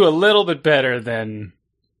do a little bit better than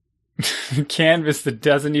canvas that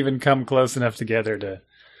doesn't even come close enough together to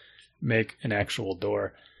make an actual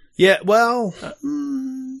door. Yeah, well,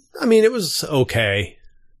 I mean, it was okay.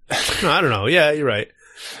 No, I don't know. Yeah, you're right.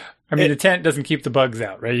 I mean, the tent doesn't keep the bugs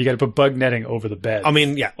out, right? You got to put bug netting over the bed. I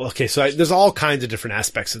mean, yeah. Okay, so there's all kinds of different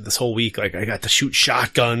aspects of this whole week. I got to shoot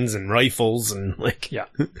shotguns and rifles, and yeah.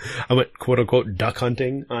 I went quote unquote duck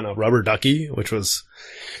hunting on a rubber ducky, which was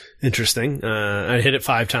interesting. I hit it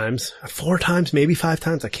 5 times, 4 times, maybe 5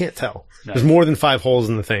 times. I can't tell. Nice. There's more than 5 holes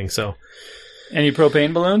in the thing. So, any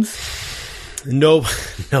propane balloons? No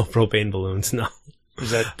propane balloons. No.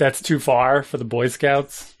 That's too far for the Boy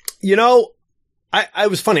Scouts? I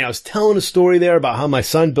was funny. I was telling a story there about how my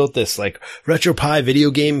son built this like RetroPie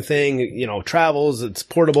video game thing, you know, travels, it's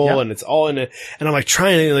portable and it's all in it. And I'm like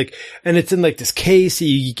trying to like, and it's in like this case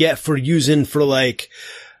you get for using for like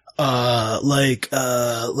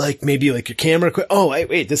maybe like your camera. Oh,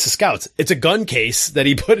 wait, this is Scouts. It's a gun case that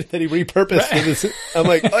he repurposed. Right. For this. I'm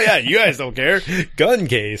like, oh yeah, you guys don't care. Gun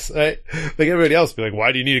case, right? Like everybody else be like,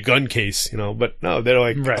 why do you need a gun case? You know, but no, they're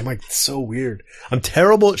like, right. I'm like, it's so weird. I'm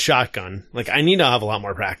terrible at shotgun. Like I need to have a lot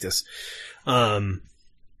more practice. I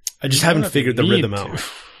just haven't figured the rhythm out.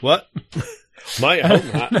 What? I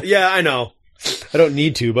hope not. Yeah, I know. I don't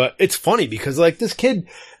need to, but it's funny because like this kid,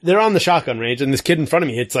 they're on the shotgun range and this kid in front of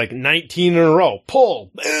me, it's like 19 in a row.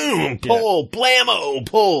 Pull, boom, pull, blammo,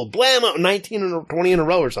 pull, blammo, 19 or 20 in a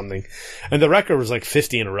row or something. And the record was like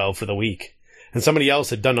 50 in a row for the week. And somebody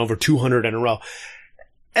else had done over 200 in a row.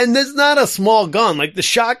 And there's not a small gun. Like the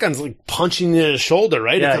shotgun's like punching in the shoulder,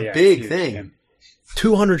 right? Yeah, it's a big thing. Yeah.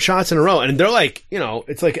 200 shots in a row. And they're like, you know,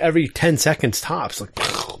 it's like every 10 seconds tops. Like,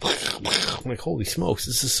 I'm like, holy smokes,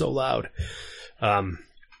 this is so loud. I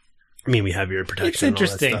mean, we have ear protection. It's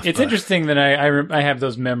interesting. And all that stuff, it's interesting that I have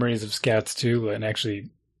those memories of Scouts too, and actually,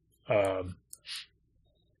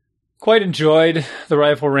 quite enjoyed the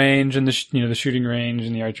rifle range and the shooting range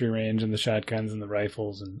and the archery range and the shotguns and the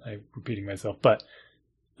rifles. And I'm repeating myself, but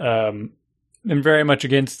I'm very much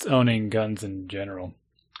against owning guns in general.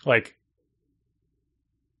 Like,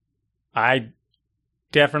 I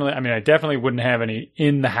definitely wouldn't have any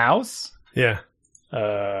in the house. Yeah.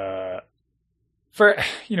 For,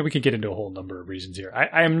 you know, we could get into a whole number of reasons here.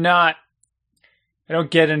 I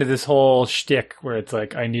don't get into this whole shtick where it's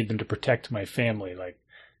like, I need them to protect my family. Like,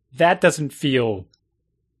 that doesn't feel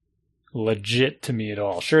legit to me at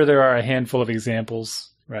all. Sure, there are a handful of examples,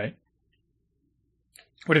 right?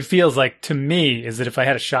 What it feels like to me is that if I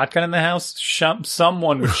had a shotgun in the house,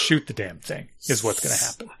 someone would shoot the damn thing, is what's going to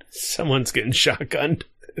happen. Someone's getting shotgunned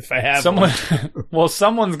if I have someone. One. Well,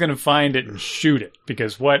 someone's going to find it and shoot it,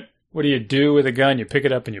 because what do you do with a gun? You pick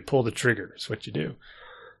it up and you pull the trigger. Is what you do.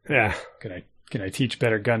 Yeah. Can I teach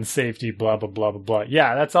better gun safety? Blah, blah, blah, blah, blah.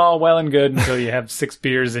 Yeah, that's all well and good until you have 6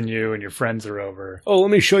 beers in you and your friends are over. Oh,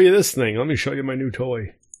 let me show you this thing. Let me show you my new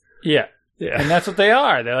toy. Yeah. Yeah. And that's what they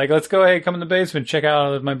are. They're like, let's go, hey, come in the basement, check out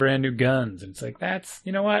all of my brand new guns. And it's like,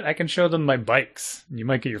 you know what? I can show them my bikes. You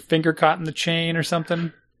might get your finger caught in the chain or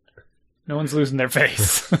something. No one's losing their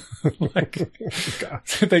face. Like, it's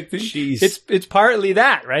partly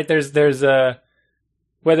that, right? There's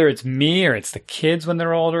whether it's me or it's the kids when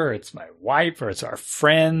they're older, or it's my wife or it's our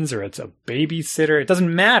friends or it's a babysitter. It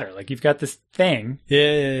doesn't matter. Like, you've got this thing.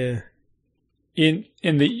 Yeah.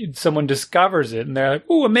 Someone discovers it and they're like,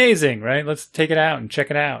 "Ooh, amazing!" Right? Let's take it out and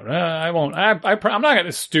check it out. I won't. I'm not going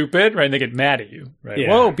to stupid, right? And they get mad at you, right? Yeah.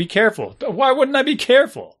 Whoa, be careful. Why wouldn't I be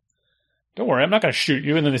careful? Don't worry, I'm not going to shoot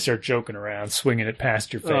you. And then they start joking around, swinging it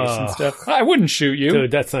past your face and stuff. I wouldn't shoot you. Dude,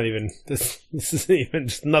 that's not even... This isn't even...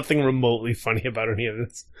 Just nothing remotely funny about any of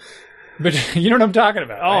this. But you know what I'm talking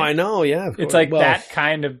about, right? Oh, I know, yeah. It's like that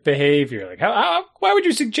kind of behavior. Like, why would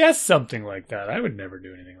you suggest something like that? I would never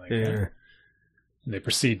do anything like that. And they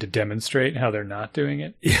proceed to demonstrate how they're not doing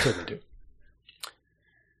it until they do.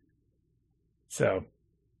 So,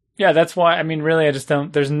 yeah, that's why... I mean, really, I just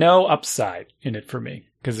don't... There's no upside in it for me.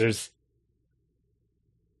 Because there's...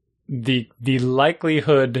 The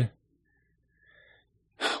likelihood,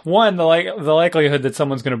 the likelihood that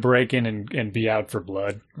someone's going to break in and be out for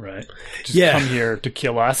blood, right? Just come here to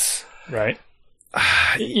kill us, right?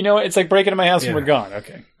 You know, it's like breaking into my house and we're gone.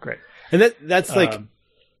 Okay, great. And that's like,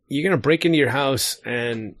 you're going to break into your house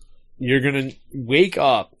and you're going to wake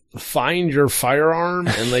up, find your firearm,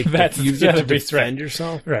 and like use it to defend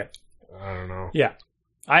yourself? Right. I don't know. Yeah.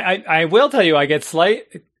 I will tell you, I get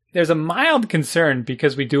there's a mild concern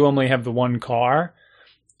because we do only have the one car.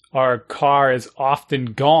 Our car is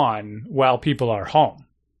often gone while people are home.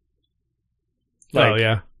 Like, oh,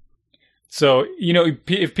 yeah. So, you know,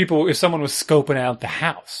 if someone was scoping out the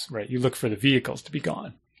house, right, you look for the vehicles to be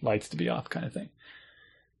gone, lights to be off kind of thing.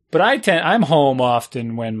 But I'm home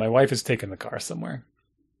often when my wife is taking the car somewhere.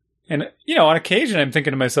 And, you know, on occasion I'm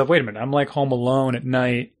thinking to myself, wait a minute, I'm like home alone at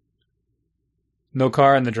night. No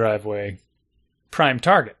car in the driveway. Prime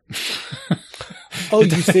target. Oh, you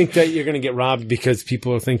think that you're going to get robbed because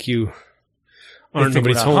people think you aren't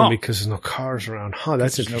nobody's home because there's no cars around. Huh,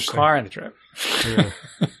 that's interesting. There's no car in the drive. Yeah.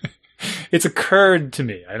 It's occurred to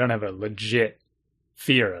me. I don't have a legit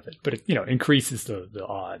fear of it, but it, you know, increases the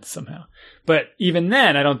odds somehow. But even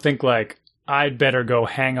then, I don't think like I'd better go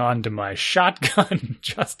hang on to my shotgun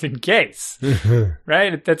just in case.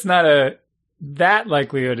 Right? That's not that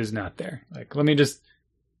likelihood is not there. Like, let me just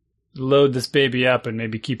load this baby up and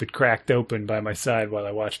maybe keep it cracked open by my side while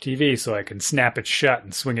I watch TV so I can snap it shut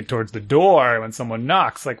and swing it towards the door when someone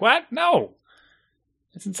knocks. Like, what? No.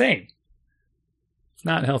 It's insane. It's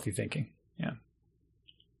not healthy thinking. Yeah.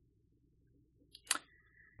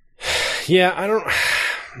 Yeah, I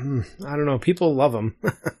don't know. People love them.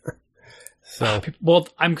 So, well,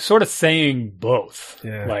 I'm sort of saying both.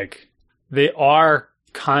 Yeah. Like, they are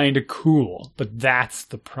kind of cool, but that's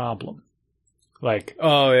the problem. Like,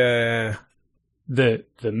 oh yeah. The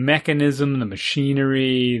mechanism, the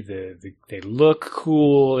machinery, they look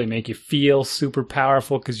cool. They make you feel super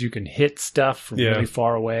powerful because you can hit stuff from really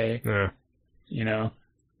far away. Yeah. You know,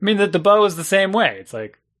 I mean, the bow is the same way. It's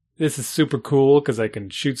like, this is super cool because I can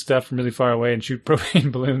shoot stuff from really far away and shoot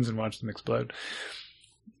propane balloons and watch them explode.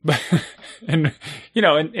 But, and you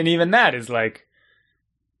know, and even that is like,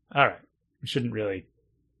 all right, we shouldn't really.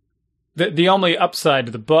 The only upside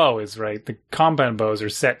to the bow is, right, the compound bows are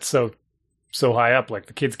set so high up, like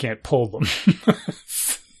the kids can't pull them.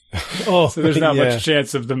 So there's not much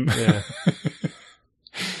chance of them. Yeah.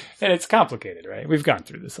 And it's complicated, right? We've gone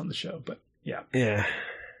through this on the show, but yeah. Yeah.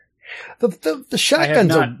 The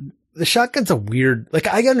shotgun's the shotgun's a weird, like,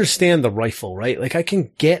 I understand the rifle, right? Like, I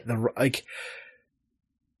can get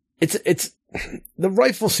it's the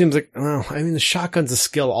rifle seems like, well, I mean, the shotgun's a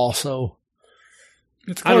skill also.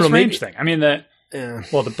 It's a close range thing. I mean, the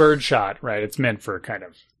bird shot, right? It's meant for kind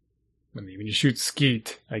of when you shoot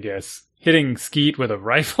skeet, I guess. Hitting skeet with a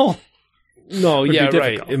rifle? No, yeah,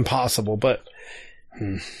 right. Impossible. But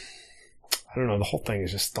I don't know. The whole thing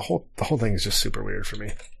is just the whole thing is just super weird for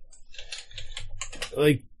me.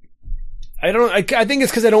 Like, I think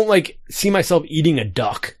it's because I don't like see myself eating a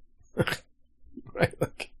duck. Right?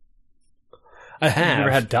 Like, I have. You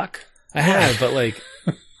never had duck? I have, but like,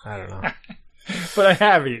 I don't know. But I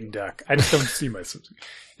have eaten duck. I just don't see myself.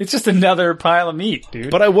 It's just another pile of meat, dude.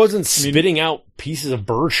 But I wasn't spitting out pieces of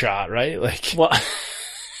birdshot, right? Like, well,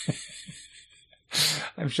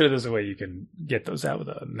 I'm sure there's a way you can get those out with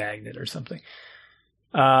a magnet or something.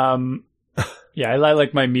 Yeah, I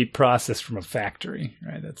like my meat processed from a factory,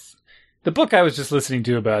 right? That's the book I was just listening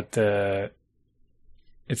to about. I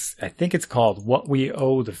think it's called "What We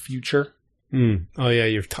Owe the Future." Oh yeah,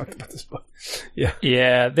 you've talked about this book. Yeah.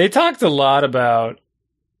 Yeah, they talked a lot about,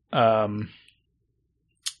 well,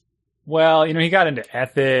 you know, he got into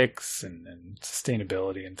ethics and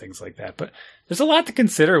sustainability and things like that, but there's a lot to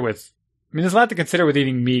consider with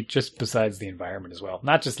eating meat just besides the environment as well.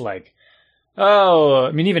 Not just like,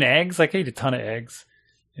 even eggs, like I eat a ton of eggs,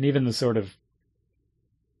 and even the sort of,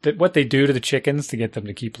 what they do to the chickens to get them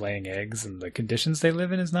to keep laying eggs and the conditions they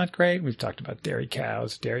live in is not great. We've talked about dairy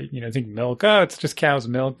cows, think milk. Oh, it's just cow's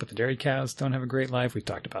milk, but the dairy cows don't have a great life. We've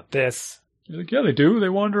talked about this. You're like, yeah, they do. They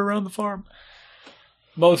wander around the farm.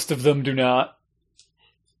 Most of them do not.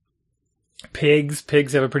 Pigs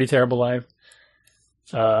have a pretty terrible life.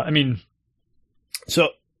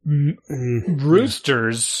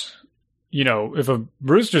 Roosters, if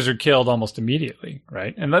roosters are killed almost immediately,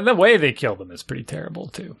 right? And the way they kill them is pretty terrible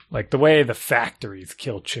too. Like the way the factories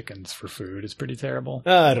kill chickens for food is pretty terrible.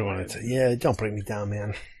 I don't want to. Yeah, don't bring me down,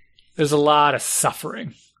 man. There's a lot of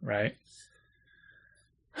suffering, right?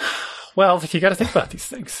 Well, you got to think about these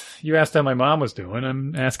things. You asked how my mom was doing.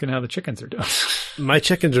 I'm asking how the chickens are doing. My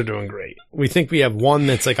chickens are doing great. We think we have one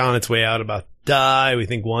that's like on its way out about to die. We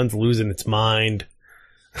think one's losing its mind.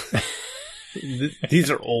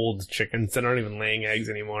 These are old chickens that aren't even laying eggs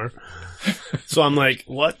anymore. So I'm like,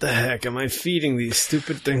 what the heck am I feeding these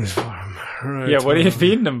stupid things for? Right, yeah, what are you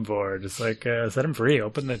feeding them for? Just like set them free.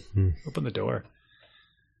 Open the door.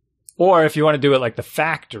 Or if you want to do it like the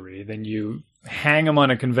factory, then you hang them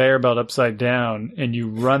on a conveyor belt upside down and you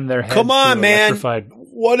run their heads. Come on, man! Electrified...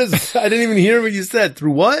 What is? I didn't even hear what you said.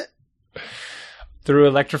 Through what? Through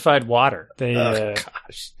electrified water.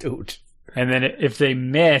 Gosh, dude. And then if they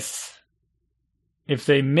miss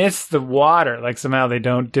the water, like somehow they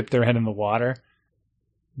don't dip their head in the water,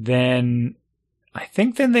 then I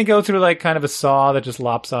think they go through like kind of a saw that just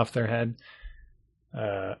lops off their head.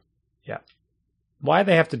 Yeah. Why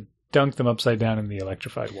they have to dunk them upside down in the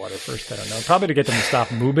electrified water first, I don't know. Probably to get them to stop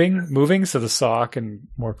moving so the saw can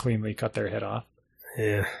more cleanly cut their head off.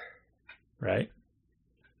 Yeah. Right?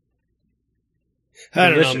 I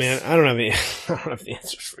don't know, man. I don't have the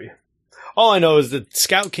answers for you. All I know is that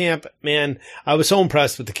scout camp, man, I was so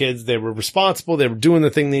impressed with the kids. They were responsible. They were doing the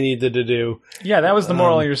thing they needed to do. Yeah, that was the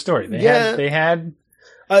moral of your story. They had.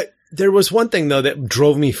 There was one thing though that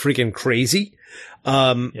drove me freaking crazy.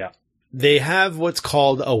 Yeah. They have what's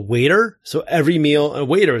called a waiter. So every meal, a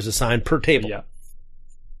waiter is assigned per table. Yeah.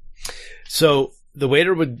 So the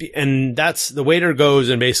waiter would be, and the waiter goes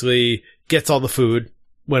and basically gets all the food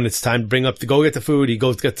when it's time to go get the food, he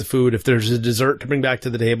goes, gets the food. If there's a dessert to bring back to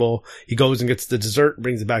the table, he goes and gets the dessert and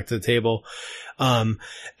brings it back to the table. And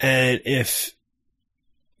then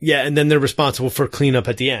they're responsible for cleanup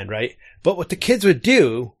at the end, right? But what the kids would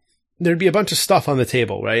do, there'd be a bunch of stuff on the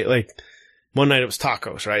table, right? Like one night it was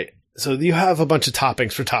tacos, right? So you have a bunch of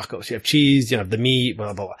toppings for tacos. You have cheese, you have the meat,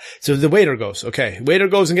 blah, blah, blah. So the waiter goes and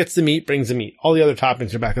gets the meat, brings the meat. All the other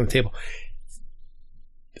toppings are back on the table.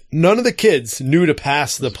 None of the kids knew to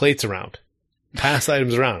pass the plates around, pass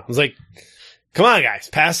items around. I was like, come on, guys,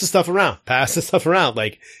 pass the stuff around.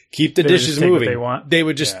 Like, keep the dishes moving. They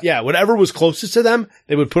would just, whatever was closest to them,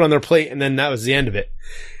 they would put on their plate, and then that was the end of it.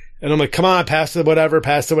 And I'm like, come on, pass the whatever,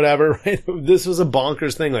 right? This was a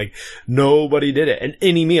bonkers thing. Like, nobody did it. And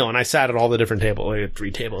any meal, and I sat at all the different tables. We had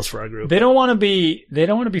 3 tables for our group. They don't want to be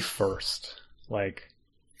first. Like,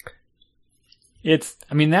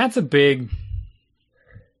 that's a big...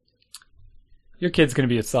 Your kid's going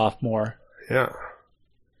to be a sophomore. Yeah.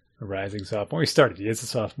 A rising sophomore. He is a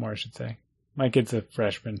sophomore, I should say. My kid's a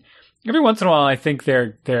freshman. Every once in a while, I think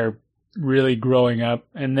they're really growing up.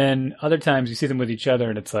 And then other times you see them with each other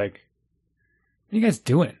and it's like, what are you guys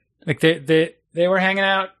doing? Like they were hanging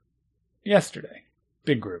out yesterday.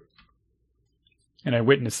 Big group. And I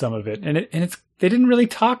witnessed some of it. And they didn't really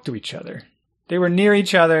talk to each other. They were near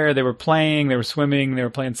each other. They were playing. They were swimming. They were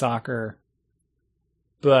playing soccer.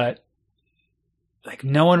 But like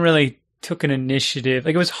no one really took an initiative.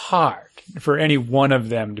 Like it was hard for any one of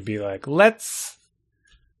them to be like, let's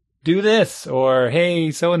do this, or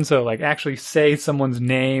hey, so-and-so, like actually say someone's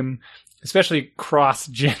name, especially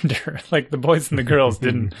cross-gender. Like the boys and the girls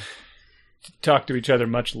didn't talk to each other,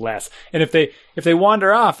 much less. And if they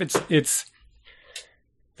wander off, it's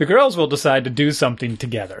the girls will decide to do something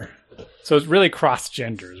together. So it's really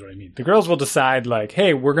cross-gender is what I mean. The girls will decide like,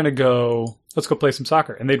 hey, let's go play some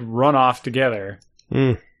soccer. And they'd run off together.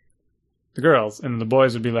 The girls, and the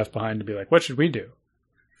boys would be left behind to be like, what should we do?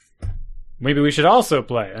 Maybe we should also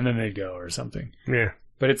play. And then they'd go or something. Yeah.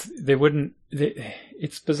 But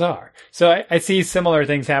it's bizarre. So I see similar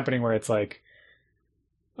things happening where it's like,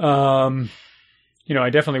 I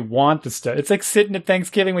definitely want the stuff. It's like sitting at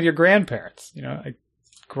Thanksgiving with your grandparents. Like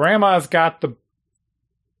grandma's got the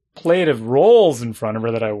plate of rolls in front of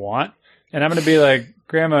her that I want. And I'm going to be like,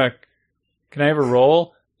 Grandma, can I have a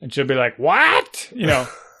roll? And she'll be like, what? And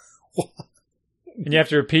you have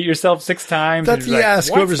to repeat yourself 6 times. That's the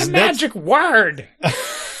ask over. What's the magic word?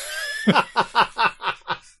 But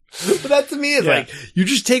that to me is like, you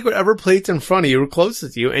just take whatever plate's in front of you or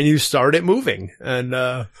closest to you and you start it moving. And,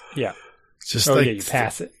 just you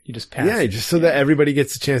pass it. You just pass it. Yeah, just so that everybody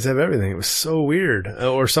gets a chance to have everything. It was so weird.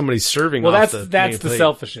 Or somebody's serving off the that's the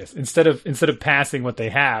selfishness. Instead of passing what they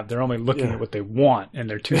have, they're only looking at what they want and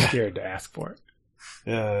they're too scared to ask for it.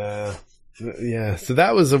 Yeah, so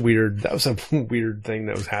that was a weird thing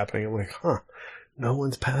that was happening. I'm like, no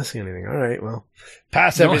one's passing anything. All right, well,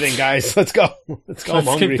 pass everything, guys. Let's go. Let's I'm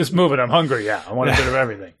hungry. Keep this moving. I'm hungry. Yeah, I want a bit of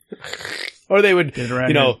everything. Or they would,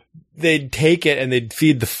 they'd take it and they'd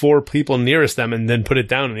feed the 4 people nearest them and then put it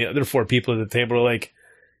down, and the other 4 people at the table were like,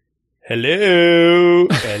 hello.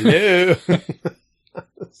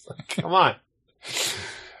 Come on.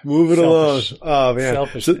 Move it along. Oh man.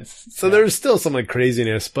 Selfishness. So there was still some like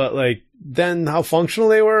craziness, but like then how functional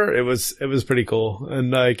they were, it was pretty cool. And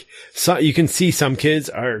like you can see some kids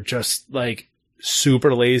are just like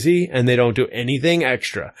super lazy and they don't do anything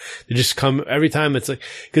extra. They just come every time. It's like,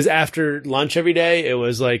 cause after lunch every day, it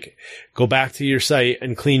was like, go back to your site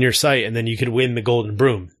and clean your site. And then you could win the golden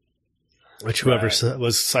broom, which whoever site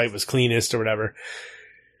was cleanest or whatever.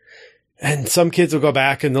 And some kids will go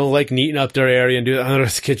back and they'll like neaten up their area and do that. Other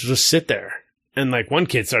kids will just sit there. And like one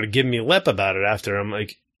kid started giving me a lip about it after. I'm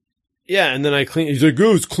like, yeah. And then I clean. He's like,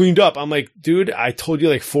 oh, it's cleaned up. I'm like, dude, I told you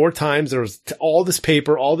like 4 times there was all this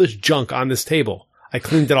paper, all this junk on this table. I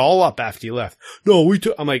cleaned it all up after you left. No,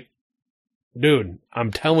 I'm like, dude,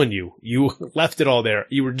 I'm telling you, you left it all there.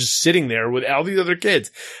 You were just sitting there with all these other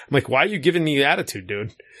kids. I'm like, why are you giving me attitude,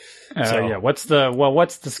 dude? What's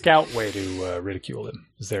the scout way to ridicule him?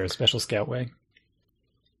 Is there a special scout way?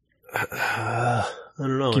 I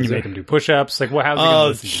don't know. Can you make him do push-ups? Like, how's he going to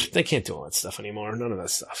listen to you? They can't do all that stuff anymore. None of that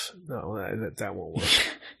stuff. No, that won't work.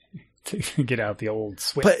 To get out the old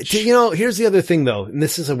switch. But here's the other thing though, and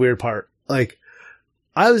this is a weird part. Like,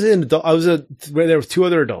 where there were 2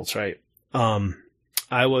 other adults, right?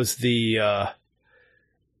 I was the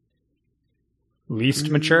least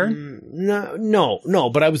mature? No,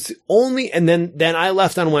 but I was the only, and then I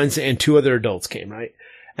left on Wednesday and 2 other adults came, right?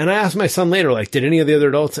 And I asked my son later, like, did any of the other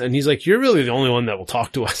adults? And he's like, you're really the only one that will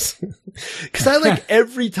talk to us. Cause I like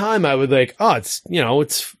every time I would like,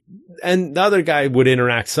 and the other guy would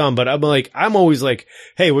interact some, but I'm always like,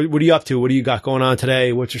 hey, what are you up to? What do you got going on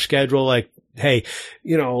today? What's your schedule? Like, hey,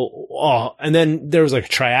 and then there was like a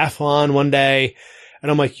triathlon one day. And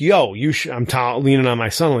I'm like, yo, I'm leaning on my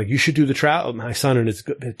son. I'm like, you should do the triathlon. My son and his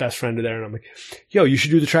best friend are there. And I'm like, yo, you should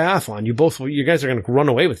do the triathlon. You guys are going to run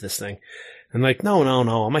away with this thing. And like, no.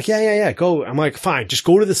 I'm like, yeah, go. I'm like, fine, just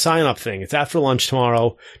go to the sign up thing. It's after lunch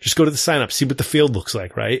tomorrow. Just go to the sign up, see what the field looks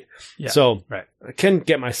like, right? Yeah. So right. I couldn't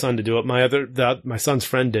get my son to do it. My son's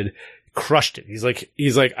friend did. Crushed it. He's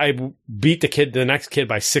like, I beat the next kid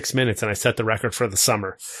by 6 minutes, and I set the record for the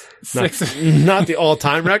summer. Not the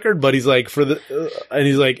all-time record, but he's like, and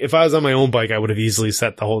he's like, if I was on my own bike, I would have easily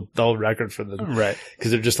set the whole record for them. Right.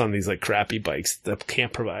 Cause they're just on these like crappy bikes that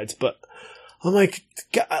camp provides. But I'm like,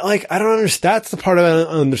 I don't understand. That's the part I don't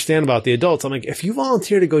understand about the adults. I'm like, if you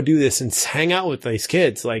volunteer to go do this and hang out with these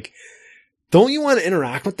kids, like, don't you want to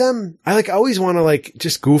interact with them? I always want to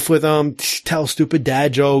just goof with them, tell stupid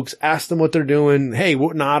dad jokes, ask them what they're doing. Hey,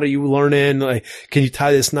 what knot are you learning? Like, can you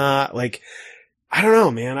tie this knot? Like, I don't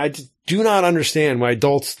know, man. I just do not understand why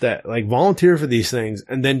adults that volunteer for these things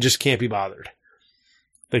and then just can't be bothered.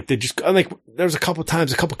 Like there's a couple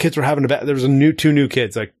times, a couple kids were having there was two new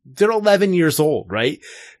kids. Like they're 11 years old, right?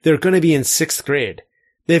 They're going to be in 6th grade.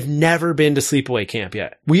 They've never been to sleepaway camp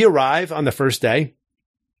yet. We arrive on the first day.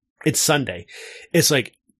 It's Sunday. It's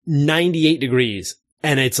like 98 degrees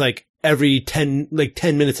and it's like every 10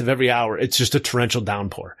 minutes of every hour. It's just a torrential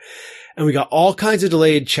downpour and we got all kinds of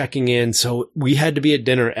delayed checking in. So we had to be at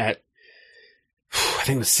dinner at, I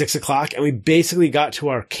think it was 6:00 and we basically got to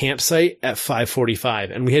our campsite at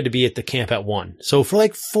 5:45 and we had to be at the camp at 1. So for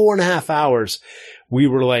 4.5 hours, we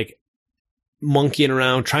were monkeying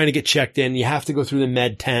around trying to get checked in. You have to go through the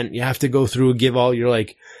med tent. You have to go through, give all your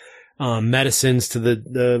medicines to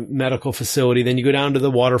the medical facility. Then you go down to the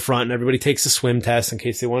waterfront and everybody takes a swim test in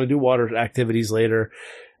case they want to do water activities later.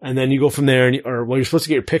 And then you go from there you're supposed to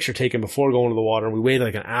get your picture taken before going to the water. And we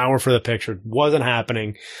waited an hour for the picture. It wasn't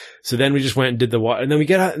happening. So then we just went and did the water. And then we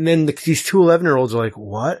get out and then these two 11-year-olds are like,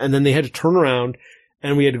 what? And then they had to turn around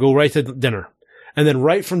and we had to go right to dinner. And then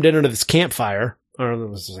right from dinner to this campfire, or it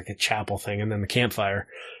was a chapel thing and then the campfire.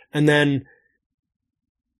 And then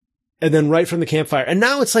right from the campfire. And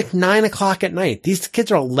now it's 9:00 at night. These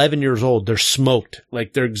kids are 11 years old. They're smoked.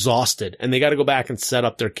 They're exhausted and they got to go back and set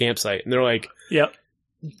up their campsite. And they're like, yep.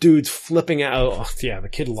 Dude's flipping out. Oh, yeah, the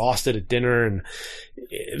kid lost it at dinner and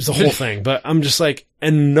it was the whole thing. But I'm just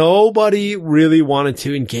and nobody really wanted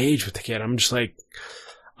to engage with the kid. I'm just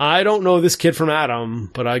I don't know this kid from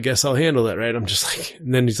Adam, but I guess I'll handle it, right? I'm just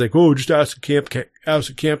and then he's like, oh, just ask a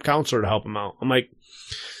camp counselor to help him out. I'm like,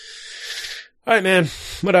 all right, man,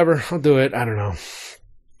 whatever. I'll do it. I don't know.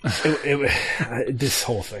 This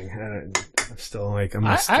whole thing. I'm still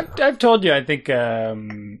I've told you, I think,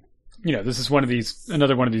 this is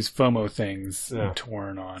another one of these FOMO things I'm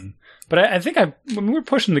torn on. But I think we're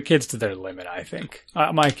pushing the kids to their limit, I think.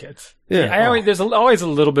 My kids. Yeah. There's always a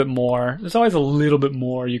little bit more. There's always a little bit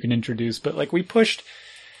more you can introduce. But we pushed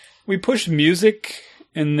music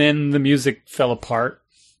and then the music fell apart.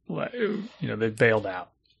 They bailed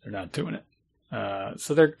out. They're not doing it.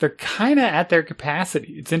 So they're kind of at their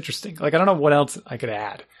capacity. It's interesting. I don't know what else I could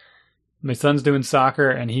add. My son's doing soccer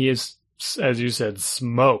and he is, as you said,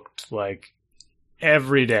 smoked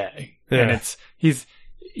every day. Yeah. And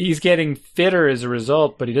he's getting fitter as a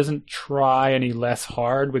result, but he doesn't try any less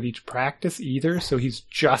hard with each practice either. So he's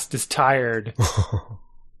just as tired.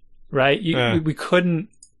 Right? We couldn't,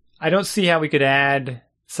 I don't see how we could add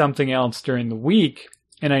something else during the week.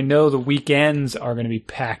 And I know the weekends are going to be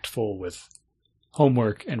packed full with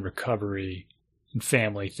homework and recovery and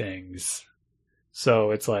family things.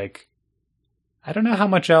 So it's I don't know how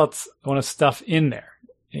much else I want to stuff in there.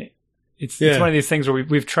 It's one of these things where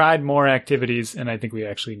we've tried more activities and I think we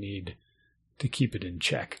actually need to keep it in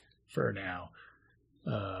check for now.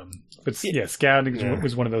 Scouting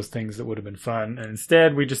was one of those things that would have been fun. And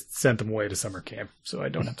instead we just sent them away to summer camp so I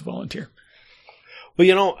don't have to volunteer.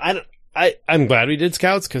 Well, I'm glad we did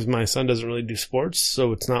scouts because my son doesn't really do sports.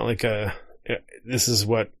 So it's not this is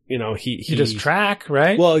what, he does track,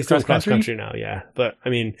 right? Well, he's doing cross country now. Yeah. But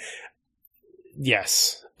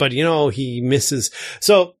yes, but he misses.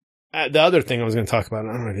 So the other thing I was going to talk about,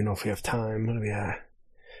 I don't even know if we have time. What do we have?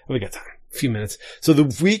 We got time. A few minutes. So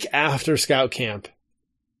the week after scout camp,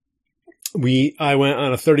 I went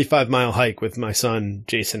on a 35-mile hike with my son,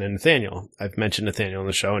 Jason, and Nathaniel. I've mentioned Nathaniel on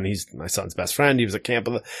the show, and he's my son's best friend. He was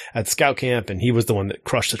at scout camp, and he was the one that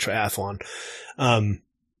crushed the triathlon.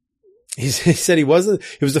 he said he was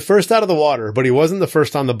the first out of the water, but he wasn't the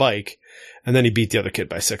first on the bike. And then he beat the other kid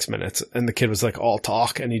by 6 minutes. And the kid was like all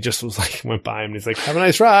talk. And he just was like, went by him and he's like, have a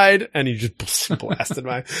nice ride. And he just blasted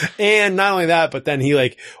by. And not only that, but then he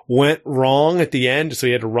like went wrong at the end. So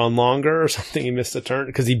he had to run longer or something. He missed a turn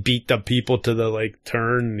because he beat the people to the like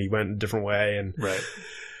turn and he went a different way. And,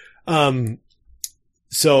 right.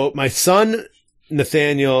 So my son,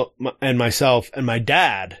 Nathaniel, and myself and my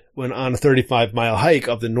dad went on a 35-mile hike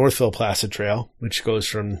up the Northville Placid Trail, which goes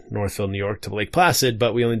from Northville, New York to Lake Placid,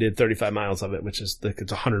 but we only did 35 miles of it, which is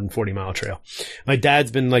it's a 140-mile trail. My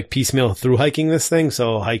dad's been like piecemeal through hiking this thing,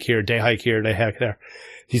 so hike here, day hike there.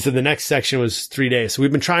 He said the next section was 3 days. So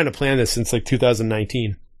we've been trying to plan this since like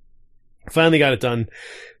 2019. Finally got it done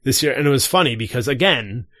this year, and it was funny because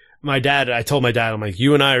again, I told my dad, I'm like,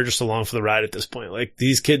 you and I are just along for the ride at this point. Like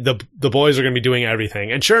these kids, the boys are going to be doing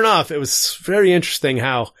everything. And sure enough, it was very interesting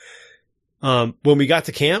how, when we got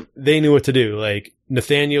to camp, they knew what to do. Like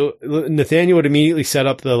Nathaniel would immediately set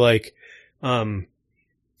up the like, the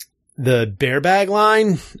bear bag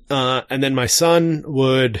line. And then my son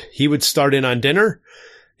would start in on dinner.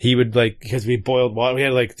 He would like, because we boiled water, we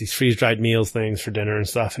had like these freeze dried meals things for dinner and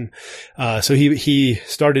stuff. And, so he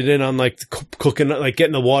started in on like cooking, like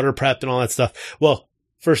getting the water prepped and all that stuff. Well,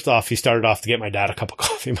 first off, he started off to get my dad a cup of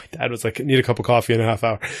coffee. My dad was like, I need a cup of coffee in a half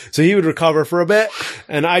hour. So he would recover for a bit.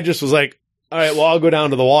 And I just was like, all right, well, I'll go down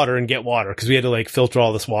to the water and get water because we had to like filter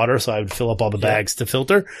all this water. So I would fill up all the bags to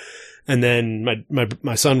filter. And then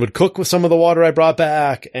my son would cook with some of the water I brought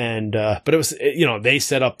back. And, but it was, they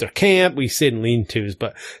set up their camp. We stayed in lean-tos,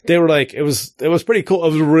 but they were like, it was pretty cool.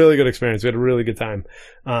 It was a really good experience. We had a really good time.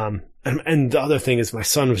 And the other thing is my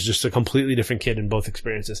son was just a completely different kid in both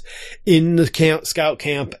experiences in the scout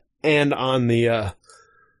camp and on the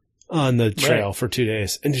trail for 2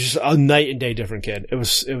 days, and just a night and day different kid. It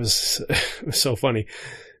was so funny.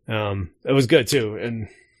 It was good too. And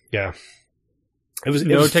yeah. It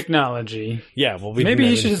was technology. Yeah, well, maybe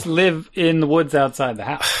you should just live in the woods outside the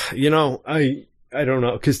house. I don't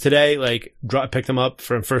know, because today, like, picked him up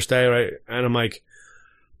for first day, right? And I'm like,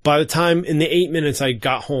 by the time in the 8 minutes I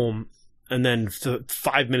got home, and then the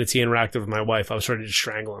 5 minutes he interacted with my wife, I was ready to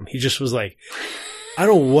strangle him. He just was like, I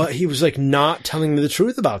don't know what he was like, not telling me the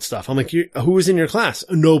truth about stuff. I'm like, who was in your class?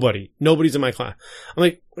 Nobody. Nobody's in my class. I'm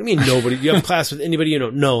like, what do you mean nobody? You have class with anybody you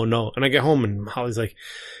know? No. And I get home and Holly's like,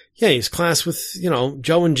 yeah, he's class with,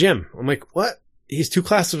 Joe and Jim. I'm like, what? He's 2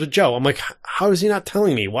 classes with Joe. I'm like, how is he not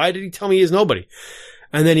telling me? Why did he tell me he's nobody?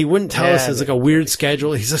 And then he wouldn't tell us. It's like a weird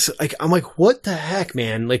schedule. He's just like, I'm like, what the heck,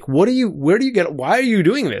 man? Like, why are you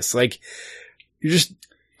doing this? Like, it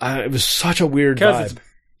was such a weird vibe. It's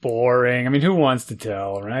boring. I mean, who wants to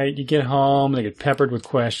tell, right? You get home, they get peppered with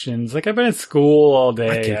questions. Like, I've been at school all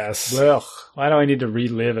day. I guess. Ugh, why do I need to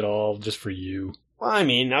relive it all just for you? Well, I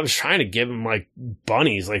mean, I was trying to give him like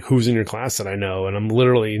bunnies, like who's in your class that I know, and I'm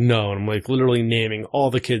literally naming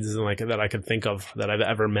all the kids like that I could think of that I've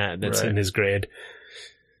ever met that's in his grade.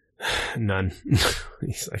 None.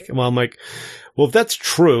 He's like, well, I'm like, well, if that's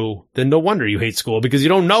true, then no wonder you hate school because you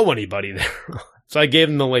don't know anybody there. So I gave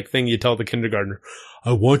him the like thing you tell the kindergartner.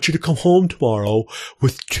 I want you to come home tomorrow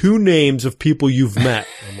with 2 names of people you've met.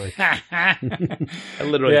 I'm like, I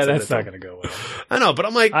literally said that's not going to go well. I know, but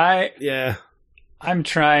I'm like, I'm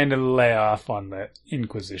trying to lay off on the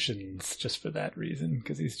Inquisitions just for that reason,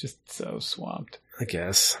 because he's just so swamped. I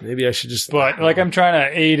guess. Maybe I should just... But, like, I'm trying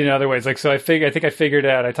to aid in other ways. Like, so I think I figured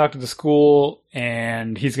out, I talked to the school,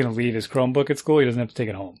 and he's going to leave his Chromebook at school. He doesn't have to take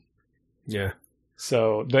it home. Yeah.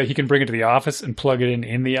 So that he can bring it to the office and plug it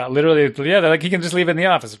in the... Literally, they're like, he can just leave it in the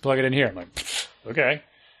office and plug it in here. I'm like, okay.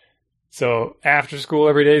 So after school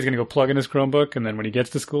every day, he's going to go plug in his Chromebook, and then when he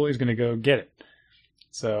gets to school, he's going to go get it.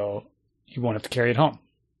 So... he won't have to carry it home.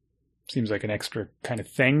 Seems like an extra kind of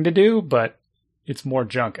thing to do, but it's more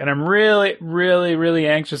junk. And I'm really, really, really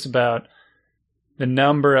anxious about the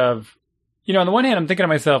number of, on the one hand, I'm thinking to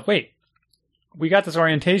myself, wait, we got this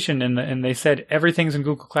orientation and they said everything's in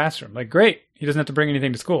Google Classroom. Like, great. He doesn't have to bring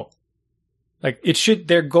anything to school. Like,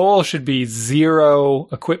 their goal should be 0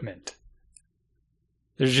 equipment.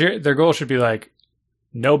 Their goal should be like,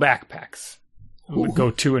 no backpacks would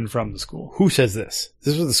go to and from the school. Who says this? Is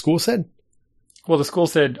this what the school said? Well, the school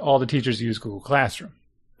said all the teachers use Google Classroom.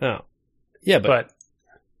 Oh. Yeah, but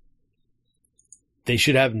they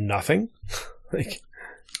should have nothing? Like,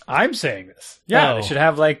 I'm saying this. Yeah, They should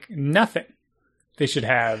have, like, nothing. They should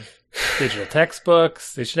have digital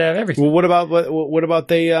textbooks. They should have everything. Well, what about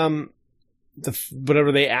they,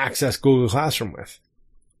 whatever they access Google Classroom with?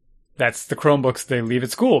 That's the Chromebooks they leave at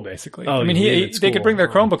school, basically. Oh, I mean, they could bring their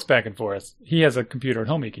Chromebooks back and forth. He has a computer at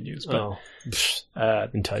home he can use. But,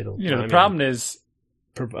 entitled. the problem is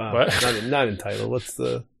What? Not entitled. What's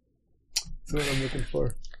what I'm looking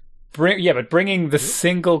for? But bringing the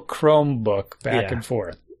single Chromebook back and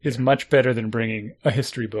forth is much better than bringing a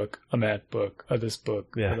history book, a math book, this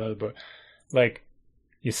book, another book. Like,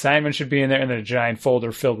 the assignment should be in there, and then a giant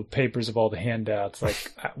folder filled with papers of all the handouts.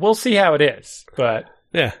 Like, we'll see how it is, but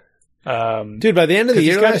yeah. Dude, by the end of the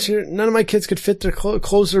year last year, none of my kids could fit their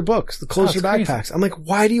close their books, close their backpacks. Crazy. I'm like,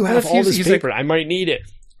 why do you have all this paper? Like, I might need it.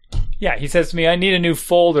 Yeah, he says to me, I need a new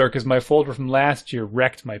folder because my folder from last year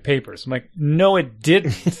wrecked my papers. I'm like, no, it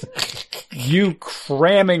didn't. You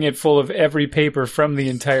cramming it full of every paper from the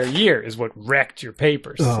entire year is what wrecked your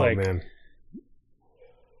papers. Oh, man.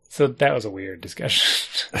 So that was a weird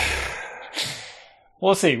discussion.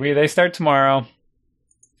 We'll see. They start tomorrow.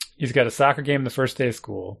 He's got a soccer game the first day of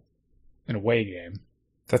school. An away game.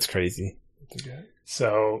 That's crazy.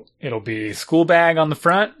 So it'll be school bag on the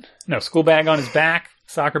front. No, school bag on his back.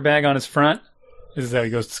 Soccer bag on his front. This is how he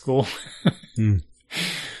goes to school.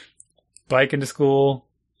 Bike into school.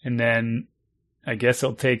 And then I guess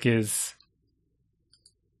he'll take his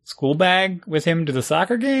school bag with him to the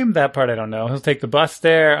soccer game. That part I don't know. He'll take the bus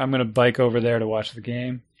there. I'm going to bike over there to watch the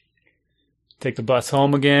game. Take the bus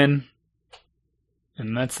home again.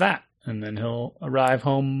 And that's that. And then he'll arrive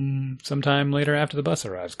home sometime later after the bus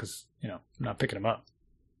arrives because, I'm not picking him up.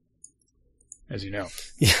 As you know.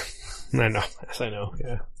 Yeah, I know. Yes, I know.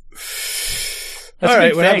 Yeah. That's all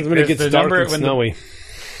right, what happens when it gets dark and snowy?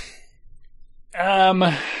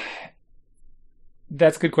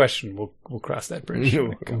 That's a good question. We'll cross that bridge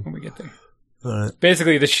when we get there. All right.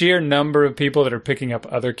 Basically, the sheer number of people that are picking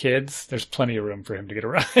up other kids, there's plenty of room for him to get a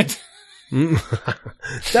ride.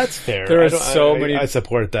 That's fair. There are so many. I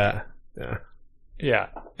support that. Yeah. Yeah.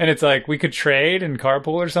 And it's like we could trade and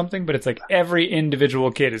carpool or something, but it's like every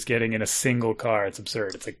individual kid is getting in a single car. It's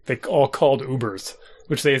absurd. It's like they all called Ubers,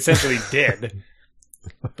 which they essentially did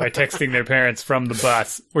by texting their parents from the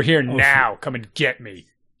bus. We're here now. Come and get me.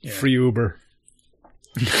 Yeah. Free Uber.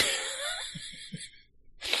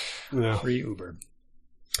 Yeah. Free Uber.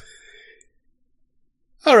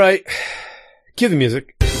 All right. Cue the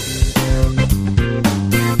music.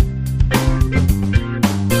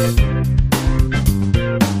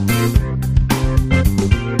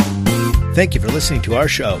 Thank you for listening to our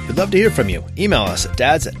show. We'd love to hear from you. Email us at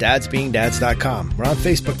dads@dadsbeingdads.com. We're on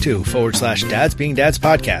Facebook too, /Dads Being Dads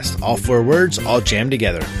Podcast. All 4 words, all jammed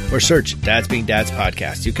together. Or search Dads Being Dads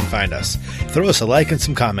Podcast. You can find us. Throw us a like and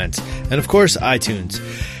some comments. And of course, iTunes.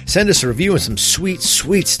 Send us a review and some sweet,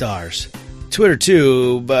 sweet stars. Twitter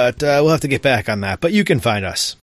too, but we'll have to get back on that. But you can find us.